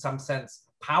that was in some sense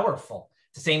powerful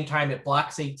At the same time, it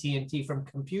blocks AT&T from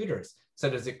computers. So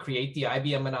does it create the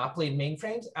IBM monopoly in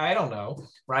mainframes? I don't know,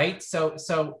 right? So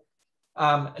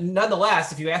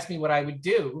nonetheless, if you ask me what I would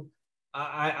do,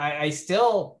 I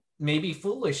still maybe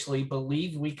foolishly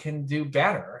believe we can do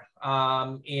better,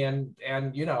 and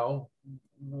you know,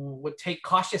 would take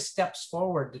cautious steps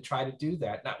forward to try to do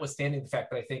that, notwithstanding the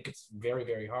fact that I think it's very,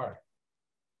 very hard.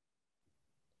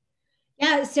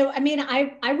 Yeah, so I mean,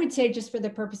 I would say, just for the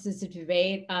purposes of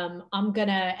debate, I'm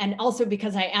gonna, and also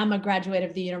because I am a graduate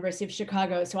of the University of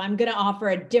Chicago, so I'm gonna offer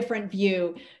a different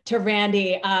view to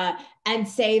Randy and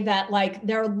say that, like,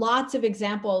 there are lots of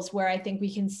examples where I think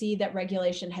we can see that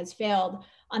regulation has failed.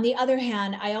 On the other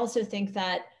hand, I also think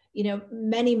that, you know,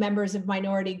 many members of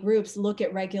minority groups look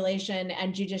at regulation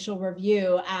and judicial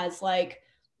review as like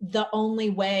the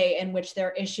only way in which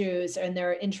their issues and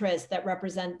their interests that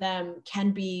represent them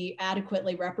can be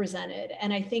adequately represented.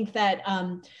 And I think that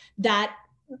that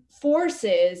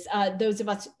forces those of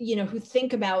us, you know, who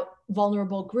think about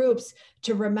vulnerable groups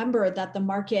to remember that the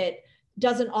market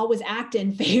doesn't always act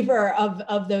in favor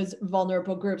of those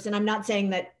vulnerable groups. And I'm not saying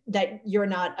that you're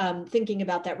not thinking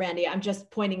about that, Randy. I'm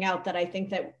just pointing out that I think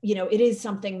that, you know, it is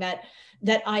something that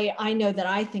I know that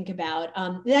I think about.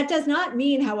 That does not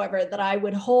mean, however, that I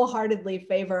would wholeheartedly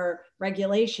favor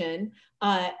regulation,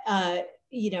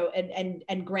 you know,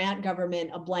 and grant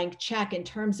government a blank check in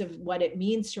terms of what it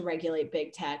means to regulate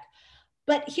big tech.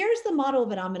 But here's the model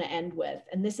that I'm going to end with,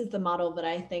 and this is the model that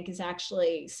I think is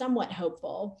actually somewhat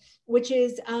hopeful, which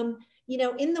is, you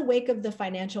know, in the wake of the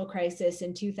financial crisis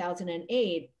in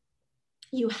 2008,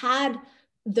 you had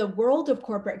the world of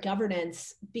corporate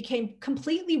governance became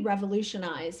completely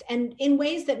revolutionized, and in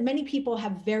ways that many people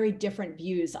have very different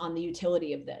views on the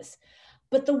utility of this.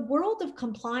 But the world of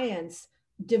compliance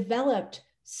developed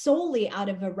solely out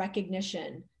of a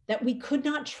recognition that we could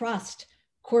not trust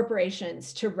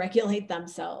corporations to regulate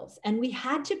themselves. And we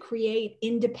had to create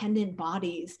independent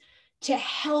bodies to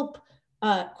help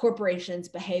corporations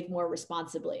behave more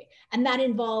responsibly. And that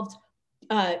involved,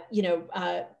 you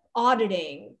know,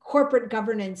 auditing, corporate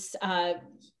governance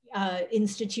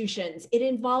institutions. It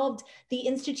involved the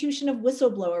institution of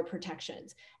whistleblower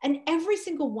protections. And every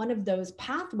single one of those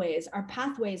pathways are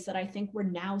pathways that I think we're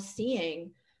now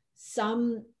seeing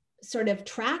some sort of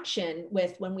traction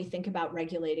with when we think about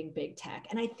regulating big tech.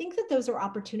 And I think that those are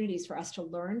opportunities for us to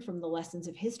learn from the lessons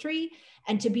of history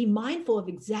and to be mindful of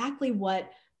exactly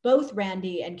what both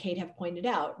Randy and Kate have pointed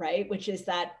out, right? Which is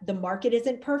that the market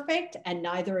isn't perfect and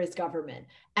neither is government.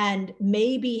 And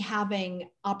maybe having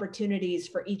opportunities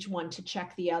for each one to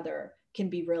check the other can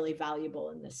be really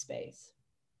valuable in this space.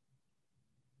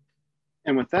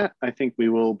 And with that, I think we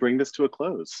will bring this to a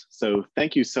close. So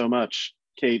thank you so much,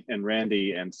 Kate and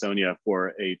Randy and Sonia,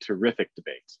 for a terrific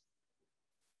debate.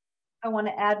 I want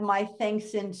to add my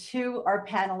thanks to our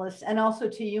panelists and also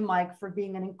to you, Mike, for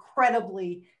being an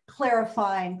incredibly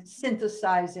clarifying,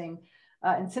 synthesizing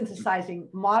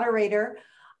moderator.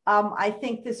 I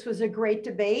think this was a great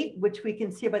debate, which we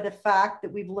can see by the fact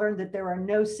that we've learned that there are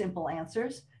no simple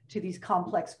answers to these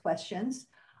complex questions.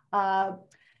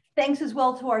 Thanks as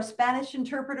well to our Spanish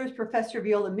interpreters, Professor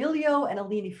Viola Emilio and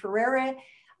Alini Ferreira.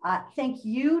 Thank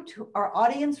you to our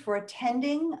audience for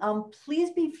attending. Please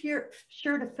be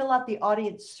sure to fill out the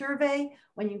audience survey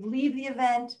when you leave the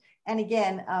event. And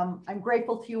again, I'm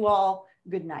grateful to you all.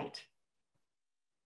 Good night.